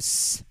harapan ng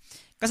Diyos.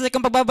 Kasi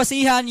kung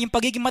pagbabasihan, yung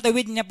pagiging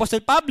matawid ni Apostol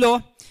Pablo,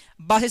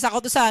 base sa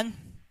kautusan,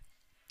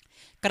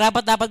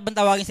 karapat dapat bang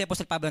tawagin si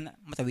Apostol Pablo na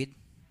matawid?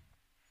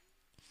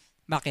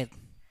 Bakit?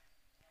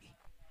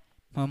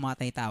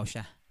 Mamamatay tao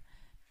siya.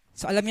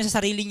 So, alam niya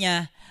sa sarili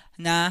niya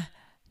na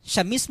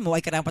siya mismo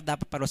ay karapat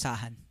dapat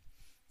parusahan.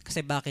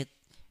 Kasi bakit?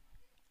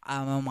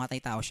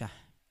 Mamamatay tao siya.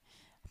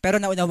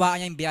 Pero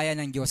naunawaan niya yung biyaya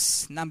ng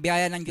Diyos. Na ang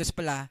biyaya ng Diyos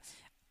pala,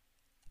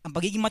 ang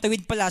pagiging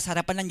matawid pala sa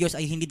harapan ng Diyos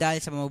ay hindi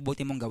dahil sa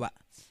mabubuti mong gawa,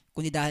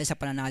 kundi dahil sa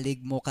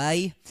pananalig mo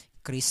kay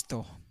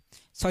Kristo.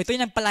 So ito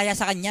yung nagpalaya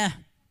sa kanya,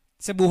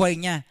 sa buhay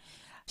niya.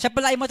 Siya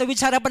pala ay matawid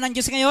sa harapan ng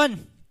Diyos ngayon.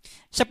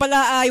 Siya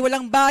pala ay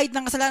walang bahid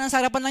ng kasalanan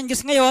sa harapan ng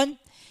Diyos ngayon,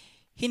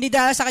 hindi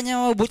dahil sa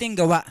kanyang mabubuting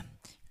gawa,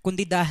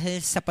 kundi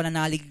dahil sa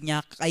pananalig niya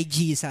kay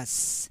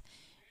Jesus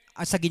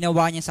at sa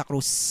ginawa niya sa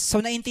krus.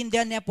 So,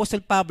 naintindihan ni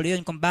Apostol Pablo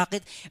yun kung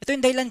bakit, ito yung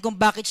dahilan kung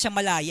bakit siya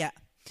malaya,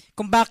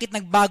 kung bakit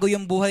nagbago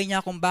yung buhay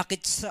niya, kung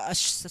bakit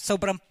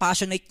sobrang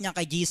passionate niya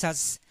kay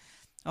Jesus,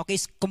 okay,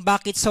 kung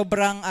bakit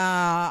sobrang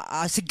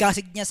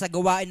sigasig niya sa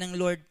gawain ng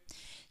Lord.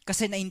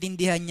 Kasi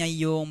naintindihan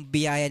niya yung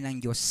biyaya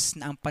ng Diyos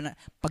na ang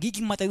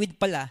pagiging matawid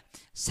pala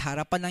sa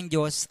harapan ng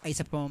Diyos ay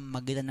sa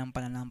pamamagitan ng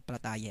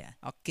pananampalataya.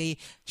 Okay?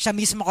 Siya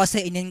mismo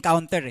kasi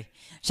in-encounter.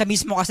 Siya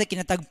mismo kasi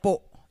kinatagpo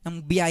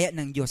ng biyaya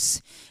ng Diyos.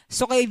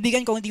 So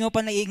kaibigan, kung hindi mo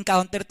pa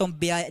na-encounter tong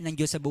biyaya ng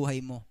Diyos sa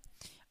buhay mo,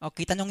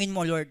 okay, tanungin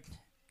mo, Lord,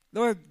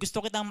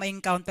 gusto kitang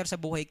ma-encounter sa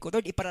buhay ko.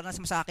 Lord, iparanas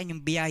mo sa akin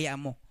yung biyaya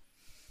mo.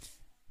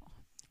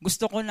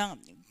 Gusto ko nang,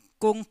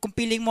 kung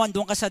piling mo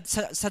andun ka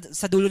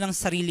sa dulo ng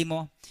sarili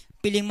mo,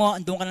 piling mo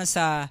andun ka lang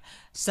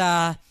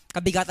sa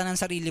kabigatan ng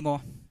sarili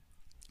mo,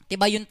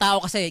 Diba yung tao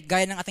kasi,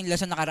 gaya ng ating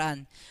lesson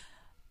nakaraan,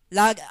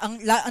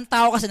 ang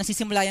tao kasi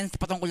nasisimula yan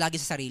patungkol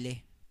lagi sa sarili.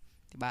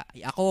 Diba?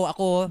 Ako,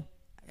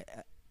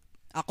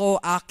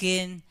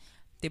 akin,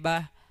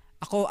 diba?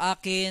 Ako,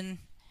 akin,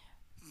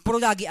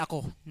 puro lagi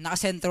ako,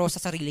 nakasentro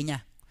sa sarili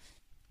niya.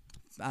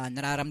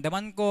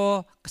 Nararamdaman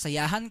ko,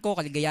 kasayahan ko,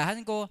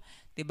 kaligayahan ko,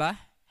 diba?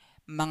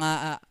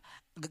 Mga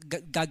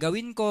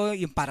gagawin ko,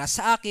 yung para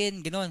sa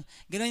akin, ganoon.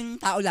 Ganoon yung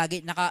tao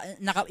lagi,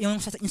 yung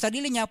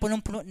sarili niya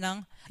punong-puno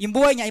yung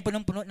buhay niya ay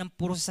punong-puno ng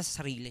puro sa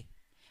sarili.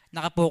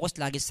 Nakapokus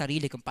lagi sa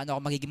sarili kung paano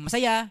ako magiging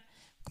masaya,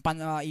 kung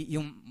paano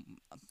yung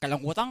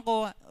kalungkutan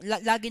ko,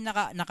 lagi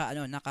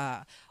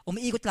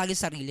umiikot lagi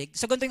sa sarili.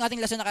 So ganito yung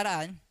ating lesson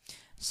nakaraan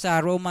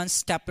sa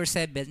Romans chapter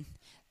 7.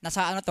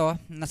 Nasa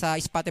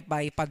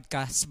Spotify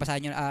podcast,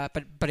 basahin niyo,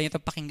 pwede niyo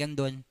 'to pakinggan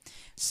doon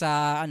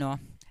sa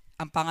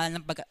ang pangalan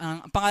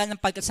ng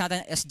podcast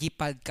natin SG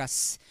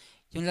Podcast.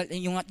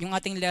 Yung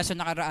ating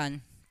lesson nakaraan,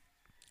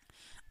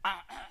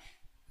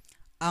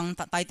 ang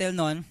title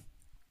noon,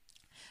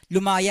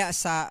 lumaya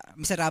sa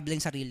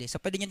miserableng sarili.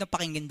 So pwede niyo 'to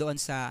pakinggan doon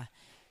sa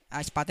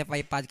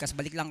Spotify podcast.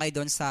 Balik lang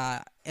kayo doon sa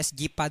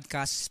SG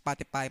Podcast,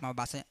 Spotify,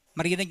 mababasa.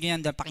 Marinig niyo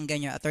yan doon, pakinggan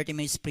niyo, 30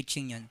 minutes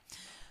preaching yun.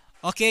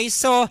 Okay,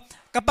 so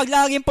kapag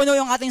laging puno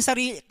yung ating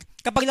sarili,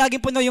 kapag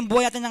laging puno yung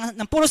buhay natin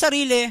ng puro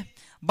sarili,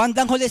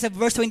 bandang huli sa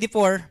verse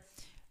 24,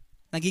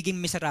 nagiging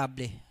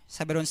miserable.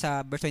 Sabi ron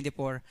sa verse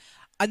 24,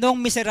 anong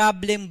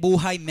miserableng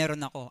buhay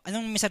meron ako?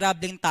 Anong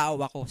miserableng tao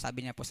ako?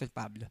 Sabi ni Apostol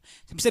Pablo.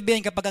 Sabihin,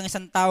 kapag ang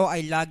isang tao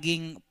ay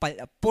laging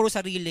puro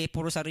sarili,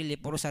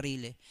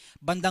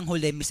 bandang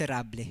huli,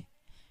 miserable.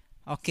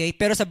 Okay?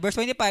 Pero sa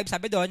verse 25,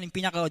 sabi doon, yung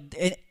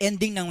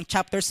pinaka-ending ng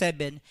chapter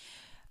 7,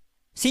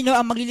 sino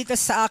ang magliligtas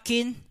sa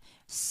akin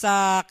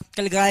sa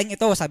kaligayang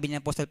ito? Sabi ni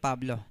Apostol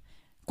Pablo.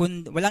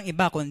 Walang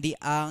iba kundi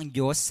ang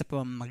Diyos sa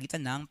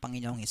pamamagitan ng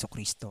Panginoong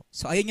Hesukristo.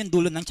 So ayun yung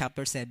dulo ng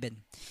chapter 7.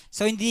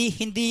 So hindi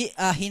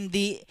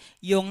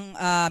yung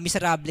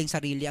miserableng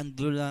sarili ang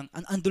dulo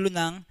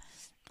ng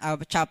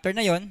chapter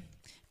na yon,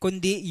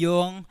 kundi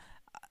yung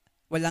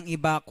walang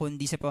iba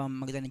kundi sa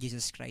pamamagitan ng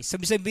Jesus Christ. So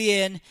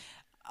sabihin,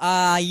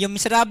 yung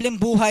miserableng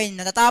buhay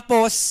na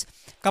natatapos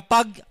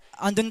kapag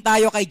andun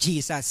tayo kay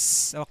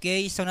Jesus.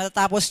 Okay? So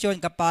natatapos yon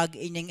kapag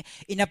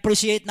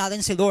in-appreciate natin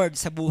si Lord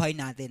sa buhay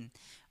natin.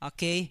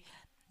 Okay?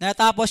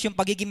 Natapos yung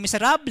pagiging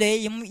miserable,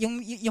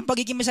 yung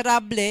pagiging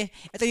miserable,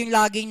 ito yung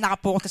laging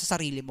nakapokus ka sa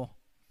sarili mo.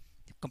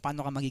 Kung paano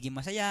ka magiging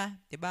masaya,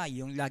 'di ba?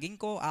 Yung laging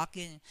ko,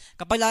 akin.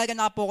 Kapag lagi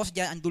ka nakapokus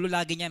diyan, ang dulo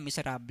lagi niya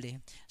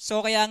miserable. So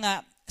kaya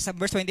nga sa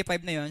verse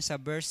 25 na 'yon, sa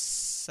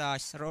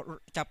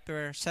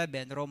chapter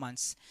 7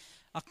 Romans.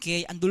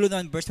 Okay, ang dulo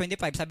noon, verse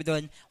 25, sabi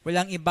doon,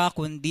 walang iba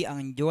kundi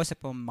ang Diyos sa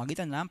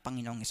pamamagitan ng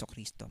Panginoong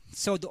Hesukristo.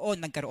 So doon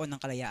nagkaroon ng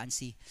kalayaan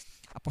si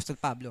Apostol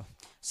Pablo.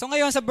 So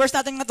ngayon sa verse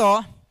natin na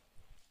to,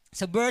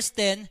 sa verse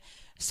 10,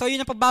 so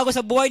yun ang pagbago sa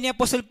buhay ni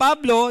Apostol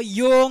Pablo,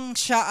 yung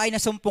siya ay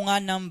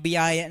nasumpungan ng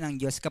biyaya ng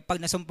Diyos. Kapag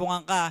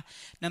nasumpungan ka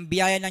ng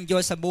biyaya ng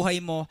Diyos sa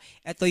buhay mo,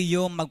 ito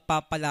yung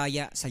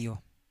magpapalaya sa iyo.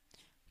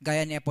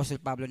 Gaya ni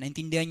Apostol Pablo,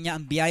 naintindihan niya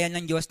ang biyaya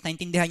ng Diyos,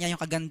 naintindihan niya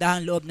yung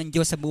kagandahan loob ng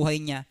Diyos sa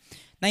buhay niya.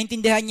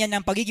 Naintindihan niya na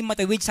ang pagiging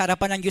matawid sa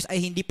harapan ng Diyos ay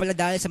hindi pala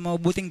dahil sa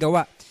mabubuting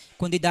gawa,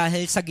 kundi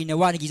dahil sa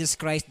ginawa ni Jesus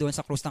Christ doon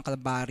sa krus ng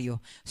Kalbaryo.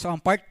 So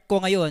ang part ko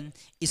ngayon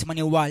is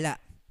maniwala.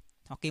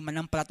 Okay,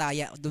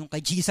 manampalataya doon kay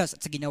Jesus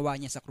at sa ginawa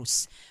niya sa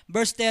krus.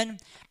 Verse 10,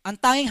 ang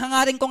tanging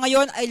hangarin ko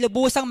ngayon ay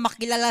lubusang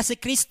makilala si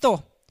Kristo,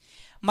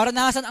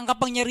 maranasan ang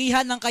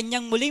kapangyarihan ng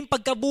kanyang muling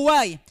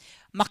pagkabuhay,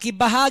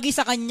 makibahagi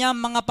sa kanyang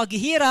mga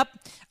paghihirap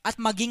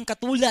at maging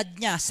katulad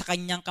niya sa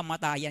kanyang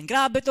kamatayan.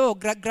 Grabe to,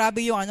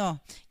 grabe yung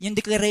yung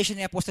declaration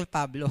ni Apostol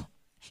Pablo.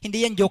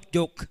 Hindi yan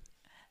joke-joke.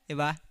 'Di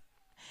ba?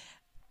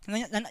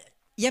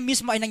 Yan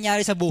mismo ay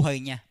nangyari sa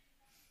buhay niya.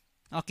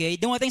 Okay,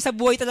 dumating sa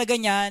buhay talaga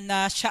niya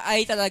na siya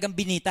ay talagang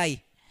binitay.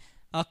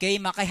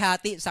 Okay,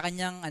 makihati sa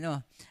kanyang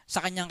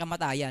sa kanyang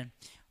kamatayan.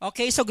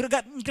 Okay, so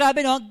grabe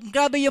no,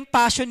 grabe yung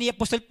passion ni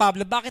Apostol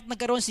Pablo. Bakit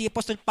nagkaroon si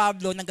Apostol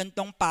Pablo ng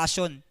ganitong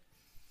passion?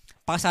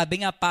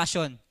 Pakasabi nga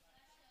passion.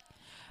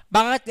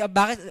 Bakit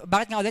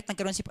nga ulit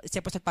nagkaroon si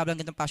Apostol Pablo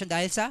ng ganitong passion?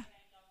 Dahil sa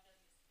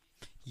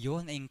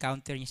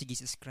na-encounter niya si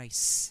Jesus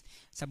Christ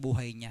sa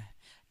buhay niya.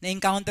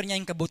 Na-encounter niya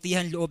yung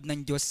kabutihan loob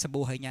ng Diyos sa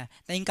buhay niya.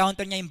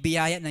 Na-encounter niya yung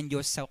biyaya ng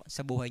Diyos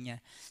sa buhay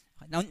niya.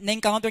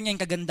 Na-encounter niya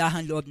yung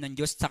kagandahan loob ng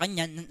Diyos sa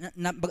kanya,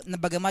 na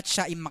bagamat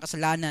siya ay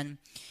makasalanan,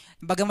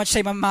 bagamat siya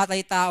ay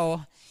mamatay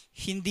tao,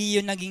 hindi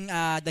yun naging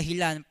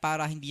dahilan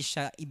para hindi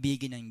siya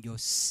ibigin ng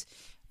Diyos.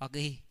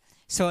 Okay?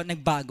 So,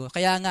 nagbago.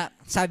 Kaya nga,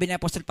 sabi ni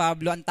Apostol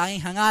Pablo, ang tanging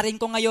hangarin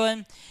ko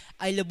ngayon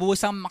ay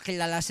lubusang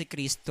makilala si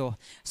Kristo.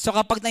 So,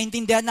 kapag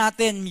naintindihan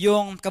natin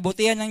yung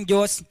kabutihan ng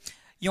Diyos,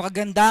 yung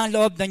kagandahang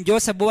loob ng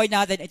Diyos sa buhay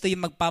natin, ito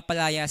yung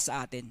magpapalaya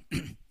sa atin.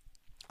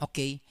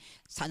 Okay?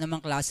 Sa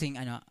anumang klaseng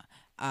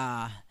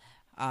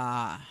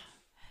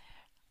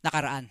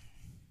nakaraan.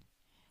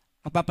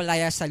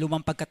 Magpapalaya sa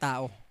lumang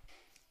pagkatao.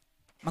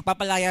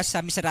 Magpapalaya sa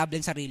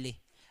miserableng sarili.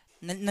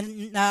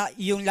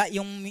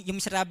 Yung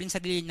miserableng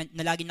sarili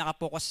na lagi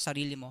nakapokus sa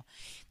sarili mo.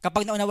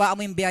 Kapag naunawaan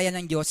mo yung biyaya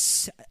ng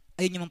Diyos,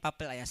 ayun yung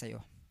magpapalaya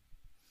sa'yo.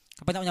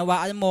 Kapag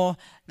naunawaan mo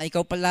na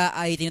ikaw pala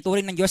ay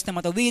tinuturing ng Diyos na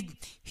matuwid,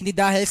 hindi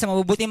dahil sa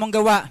mabubuti mong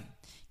gawa,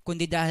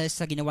 kundi dahil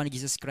sa ginawa ni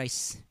Jesus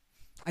Christ.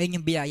 Ayun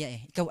yung biyaya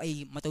eh. Ikaw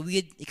ay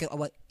matuwid,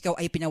 ikaw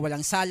ay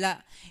pinawalang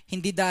sala,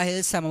 hindi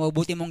dahil sa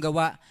mabubuti mong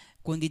gawa,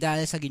 kundi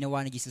dahil sa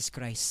ginawa ni Jesus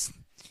Christ.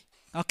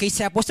 Okay,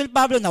 si Apostol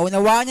Pablo,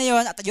 naunawaan niya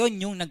yun at yun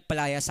yung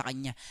nagpalaya sa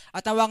kanya.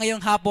 At nawa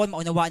ngayong hapon,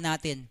 maunawaan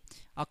natin,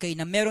 okay,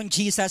 na merong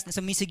Jesus na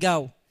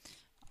sumisigaw.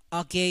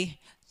 Okay,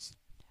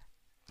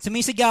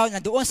 sumisigaw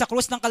na doon sa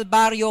krus ng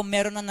Kalbaryo,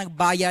 meron na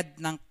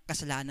nagbayad ng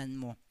kasalanan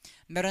mo.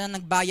 Meron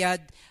na nagbayad,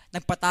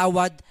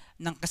 nagpatawad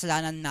ng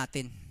kasalanan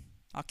natin.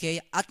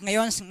 Okay? At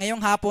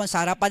ngayong hapon,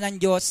 sa harapan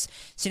ng Diyos,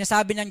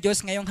 sinasabi ng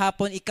Diyos ngayong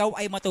hapon, ikaw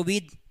ay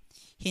matuwid,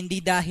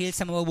 hindi dahil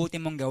sa mabubuti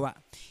mong gawa.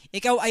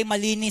 Ikaw ay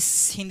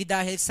malinis, hindi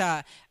dahil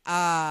sa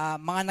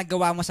mga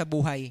naggawa mo sa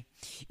buhay.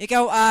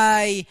 Ikaw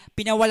ay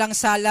pinawalang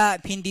sala,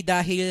 hindi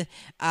dahil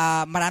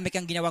marami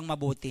kang ginawang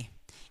mabuti.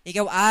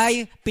 Ikaw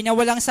ay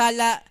pinawalang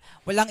sala,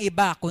 walang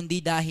iba, kundi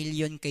dahil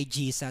yon kay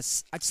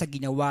Jesus at sa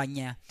ginawa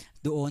niya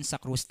doon sa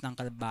krus ng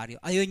Kalbaryo.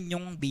 Ayun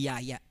yung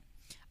biyaya.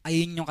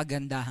 Ayun yung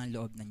kagandahang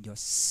loob ng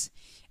Diyos.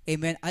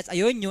 Amen. At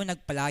ayun yung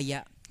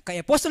nagpalaya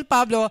kay Apostol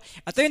Pablo.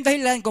 Ito yung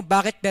dahilan kung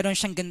bakit meron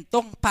siyang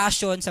gantong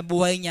passion sa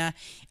buhay niya.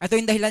 Ito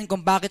yung dahilan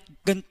kung bakit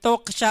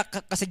ganto siya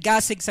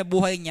kasigasig sa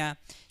buhay niya.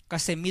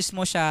 Kasi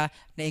mismo siya,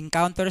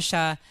 na-encounter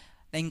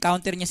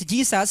niya si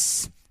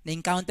Jesus,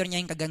 na-encounter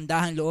niya yung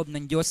kagandahang loob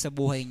ng Diyos sa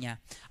buhay niya.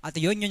 At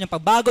yun yung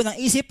pagbago ng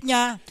isip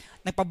niya,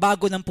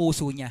 nagpabago ng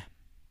puso niya.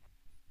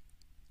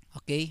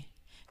 Okay?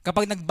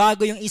 Kapag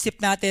nagbago yung isip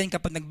natin,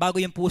 kapag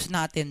nagbago yung puso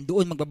natin,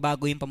 doon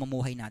magbabago yung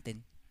pamumuhay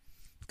natin.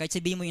 Kahit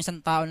sabihin mo yung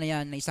isang tao na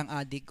yan, na isang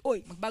addict,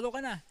 oy, magbago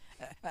ka na.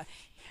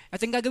 At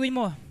yung gagawin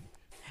mo.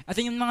 At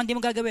yung mga hindi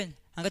mo gagawin.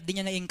 Hanggat di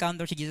niya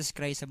na-encounter si Jesus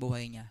Christ sa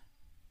buhay niya.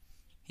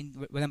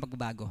 Walang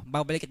pagbabago.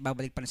 Babalik at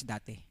babalik pa na sa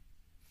dati.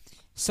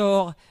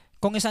 So,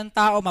 kung isang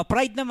tao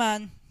ma-pride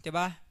naman, 'di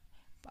ba?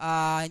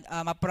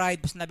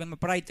 Ma-pride, sinabi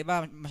ma-pride, 'di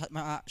ba?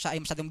 Siya ay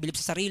masyadong bilib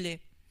sa sarili.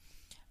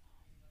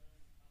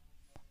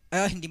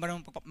 Hindi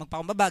marunong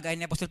magpakumbaba gaya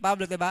ni Apostol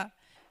Pablo, 'di ba?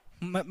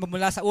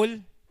 Mula sa Saul,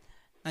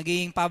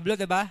 naging Pablo,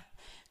 'di ba?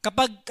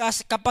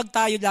 Kapag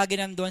tayo lagi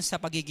nandoon sa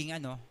pagiging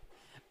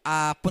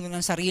puno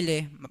ng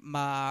sarili,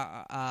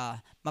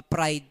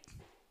 ma-pride,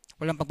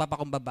 walang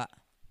pagpapakumbaba,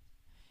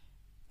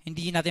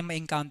 hindi natin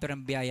ma-encounter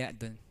ang biyaya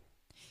doon.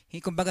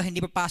 Kumbaga,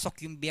 hindi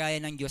papasok yung biyaya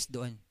ng Diyos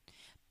doon.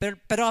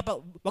 Pero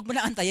wag mo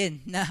na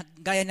antayin na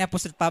gaya ni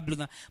Apostol Pablo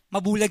na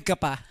mabulag ka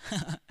pa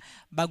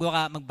bago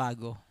ka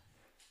magbago.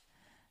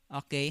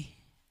 Okay?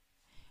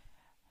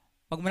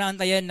 Wag mo na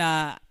antayin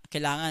na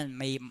kailangan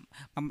may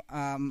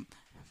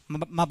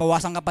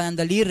mabawasan ka pa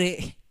ng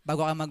daliri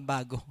bago ka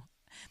magbago.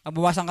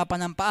 Mabawasan ka pa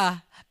ng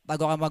paa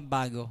bago ka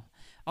magbago.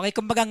 Okay,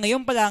 kumbaga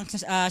ngayon pa lang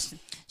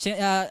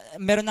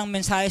meron ng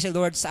mensahe si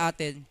Lord sa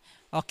atin.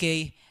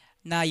 Okay?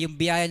 Na yung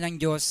biyaya ng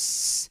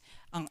Diyos,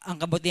 ang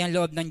kabutihang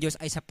loob ng Diyos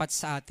ay sapat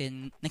sa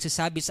atin,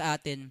 nagsasabi sa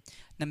atin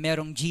na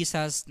merong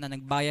Jesus na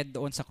nagbayad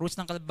doon sa krus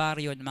ng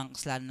Kalbaryo ng mga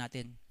kasalanan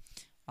natin.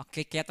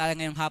 Okay, kaya tayo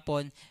ngayong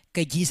hapon,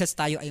 kay Jesus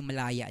tayo ay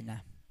malaya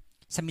na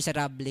sa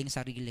miserableng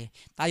sarili.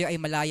 Tayo ay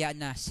malaya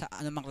na sa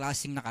anumang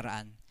klaseng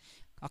nakaraan.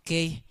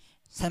 Okay?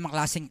 Sa anumang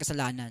klaseng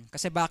kasalanan.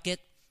 Kasi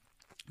bakit?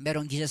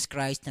 Merong Jesus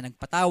Christ na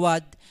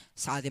nagpatawad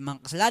sa ating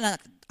mga kasalanan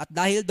at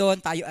dahil doon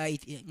tayo ay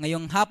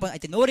ngayong hapon ay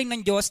tinuring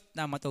ng Diyos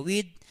na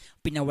matuwid,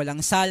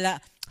 pinawalang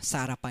sala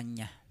sa harapan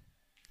niya.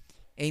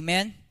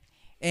 Amen?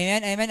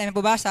 Amen? Amen? Amen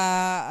po ba sa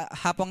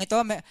hapong ito?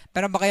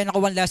 Pero ba kayo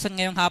nakuha lesson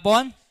ngayong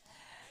hapon?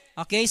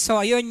 Okay, so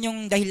ayun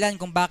yung dahilan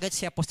kung bakit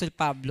si Apostol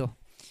Pablo,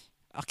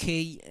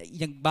 okay,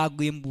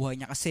 nagbago yung buhay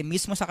niya. Kasi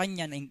mismo sa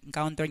kanya,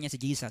 na-encounter niya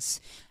si Jesus.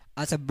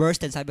 At sa verse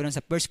 10, sabi rin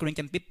sa 1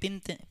 Corinthians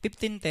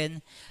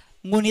 15:10,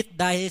 ngunit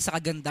dahil sa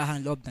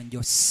kagandahang loob ng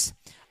Diyos.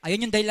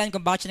 Ayun yung dahilan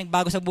kung bakit siya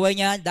nagbago sa buhay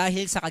niya,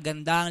 dahil sa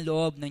kagandahang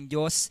loob ng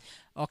Diyos,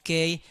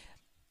 okay,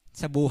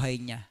 sa buhay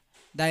niya.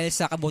 Dahil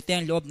sa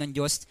kabutihang loob ng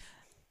Diyos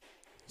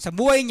sa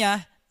buhay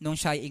niya, nung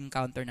siya ay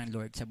encounter ng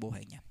Lord sa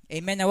buhay niya.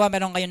 Amen. Nawa,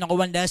 meron kayong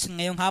nakuha lesson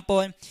ngayong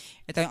hapon.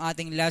 Ito yung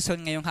ating lesson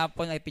ngayong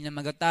hapon ay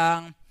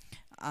pinamagatang,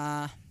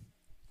 ang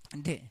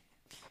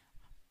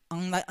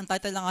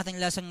title ng ating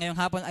lesson ngayong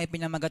hapon ay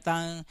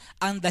pinamagatang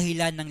ang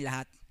dahilan ng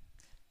lahat.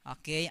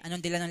 Okay?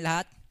 Anong dahilan ng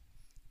lahat?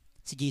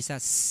 Si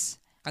Jesus.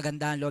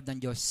 Kagandahan loob ng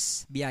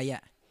Diyos.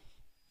 Biyaya.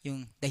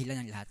 Yung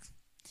dahilan ng lahat.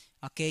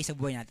 Okay? Sa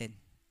buhay natin.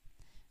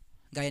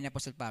 Gaya ni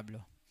Apostol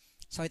Pablo.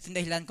 So, ito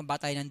yung dahilan kung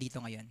bakit tayo nandito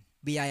ngayon.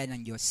 Biyaya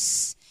ng Diyos.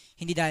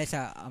 Hindi dahil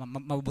sa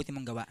mabubuti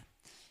mong gawa.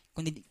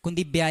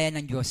 Kundi biyaya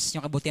ng Diyos.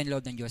 Yung kabutihan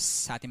loob ng Diyos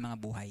sa ating mga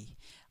buhay.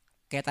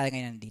 Kaya tayo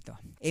ngayon nandito.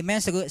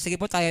 Amen?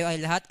 Sige po, tayo ay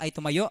lahat ay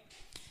tumayo.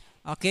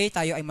 Okay?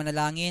 Tayo ay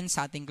manalangin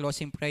sa ating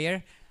closing prayer.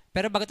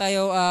 Pero bago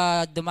tayo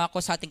dumako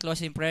sa ating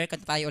closing prayer,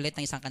 kanta tayo ulit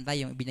ng isang kanta,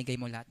 yung ibinigay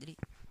mo lahat. Dili.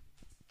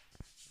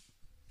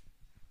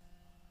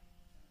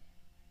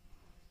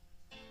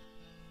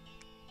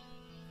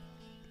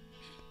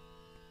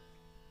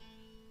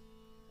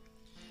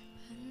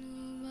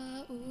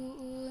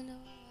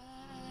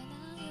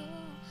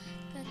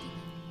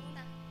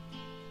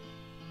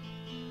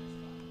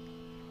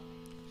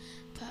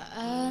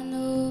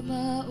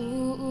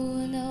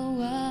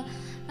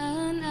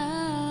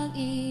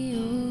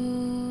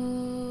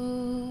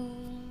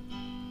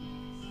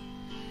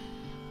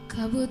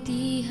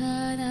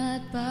 kabutihan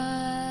at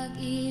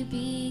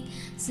pag-ibig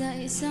sa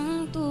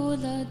isang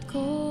tulad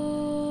ko.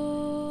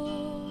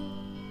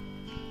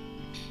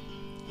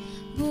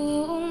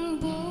 Buong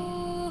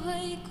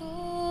buhay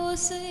ko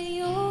sa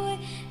iyo'y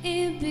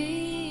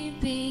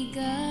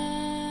ibibigay.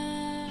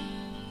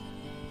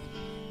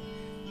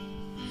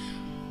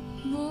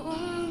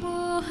 Buong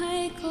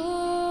buhay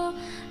ko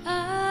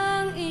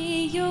ang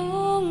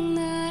iyong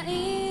nais.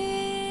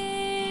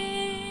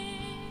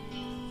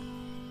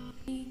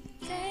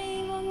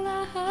 Ika'y mong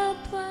lahat,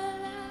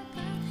 wala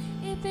kang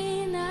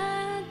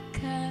ipinagkait.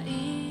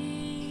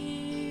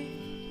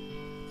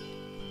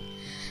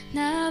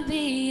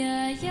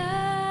 Nabiyayain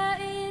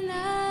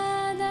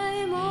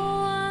naday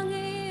mo ang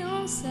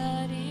iyong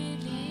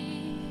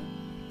sarili.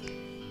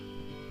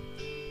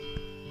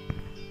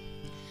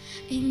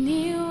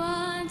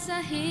 Iniwan sa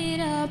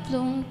hirap,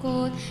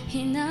 lungkot,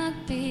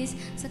 hinagpis.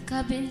 Sa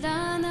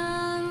kabila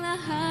ng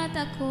lahat,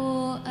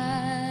 ako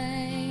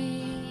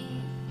ay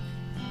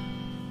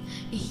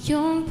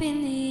iyong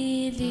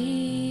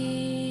pinili.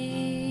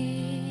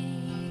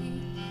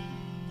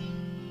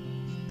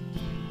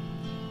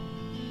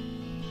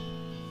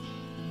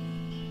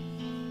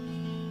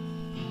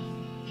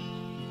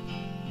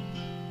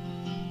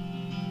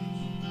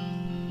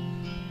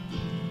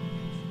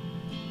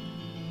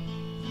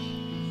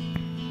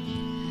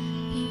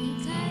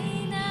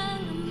 Binigay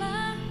ng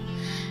Ama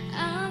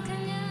ang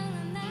kanyang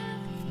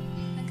anak,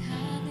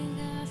 naghaling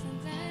dasal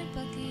dahil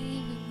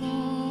pag-ibig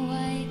mo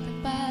ay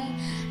tapat.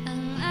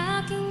 Ang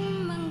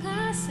aking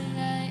mga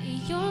sala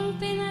iyong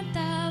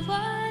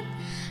pinatawad,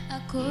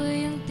 ako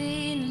yung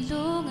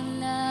tinulungan,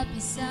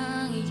 lapis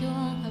ang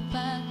iyong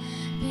habag.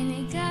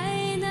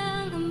 Binigay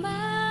ng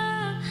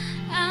Ama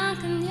ang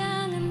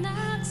kanyang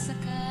anak, sa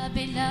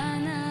kabila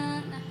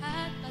ng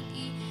lahat,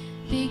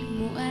 pag-ibig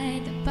mo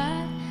ay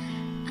tapat.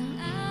 Ang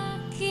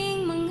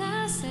aking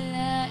mga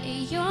sala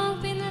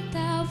iyong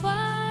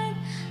pinatawad,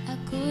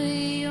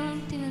 ako'y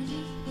iyong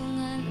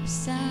tinulungan,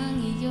 lapis ang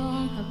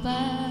iyong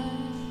habag.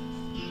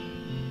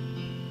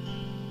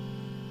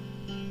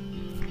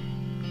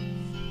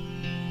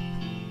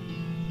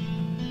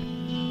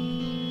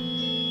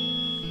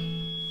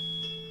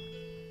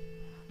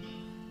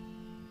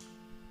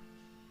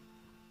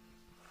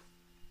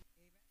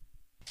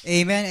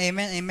 Amen,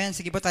 amen, amen.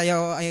 Sige po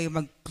tayo ay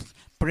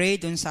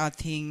mag-pray dun sa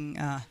ating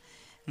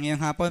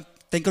ngayong hapon.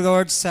 Thank you,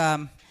 Lord, sa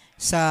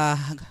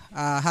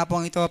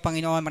hapong ito,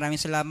 Panginoon.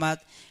 Maraming salamat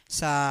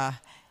sa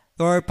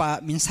Lord,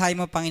 mensahe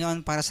mo,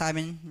 Panginoon, para sa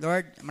amin.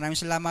 Lord, maraming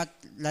salamat.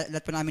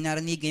 Lahat po namin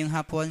narinig ngayong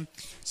hapon.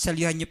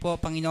 Saluhan niyo po,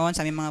 Panginoon,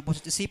 sa aming mga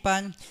puso't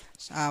isipan.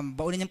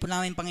 Baunin niyo po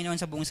namin, Panginoon,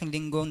 sa buong isang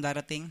linggong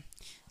darating.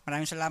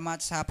 Maraming salamat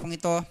sa hapong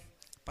ito.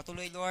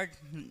 Patuloy, Lord.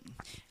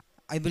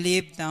 I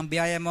believe na ang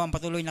biyaya mo ang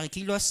patuloy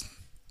nakikilos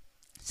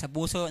sa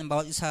puso ng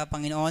bawat isa,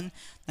 Panginoon,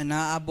 na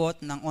naaabot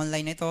ng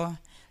online na ito.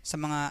 Sa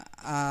mga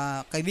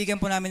kaibigan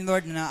po namin,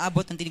 Lord, na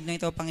naaabot ng tinig na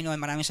ito, Panginoon,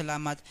 maraming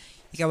salamat.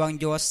 Ikaw ang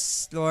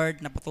Diyos,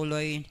 Lord, na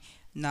patuloy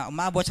na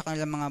umaabot sa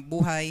kanilang mga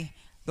buhay.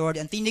 Lord,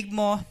 ang tinig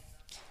mo,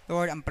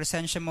 Lord, ang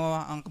presensya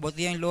mo, ang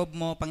kabutihang loob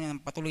mo,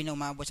 Panginoon, patuloy na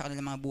umaabot sa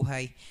kanilang mga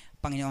buhay,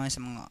 Panginoon,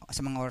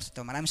 sa mga oras ito.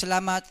 Maraming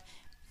salamat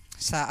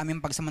sa aming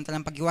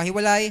pagsamantalang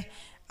paghiwa-hiwalay.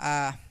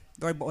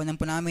 Lord, buonan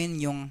po namin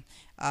yung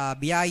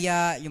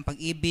biyaya, yung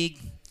pag-ibig,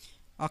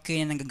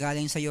 okay, na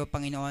nanggagaling sa iyo,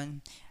 Panginoon.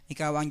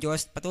 Ikaw ang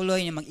Diyos,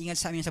 patuloy na mag-ingat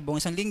sa amin sa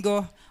buong isang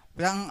linggo.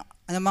 Walang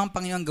anumang,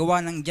 Panginoon,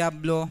 gawa ng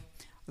dyablo,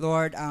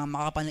 Lord,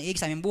 makakapanaig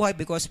sa aming buhay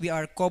because we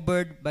are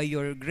covered by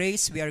your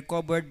grace, we are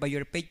covered by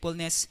your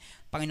faithfulness,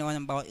 Panginoon,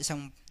 ang bawat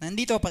isang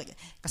nandito,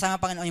 kasama,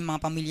 Panginoon, yung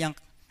mga pamilyang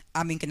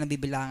aming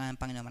kinabibilangan,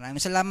 Panginoon. Maraming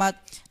salamat.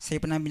 Sa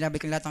iyo po namin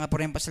binabalik ang lahat ng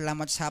kapurihan,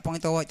 pasalamat sa hapong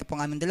ito. Ito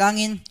pong aming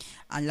dalangin.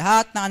 Ang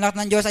lahat ng anak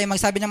ng Diyos ay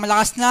magsabi ng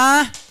malakas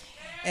na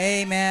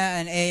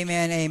Amen,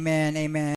 amen, amen, amen.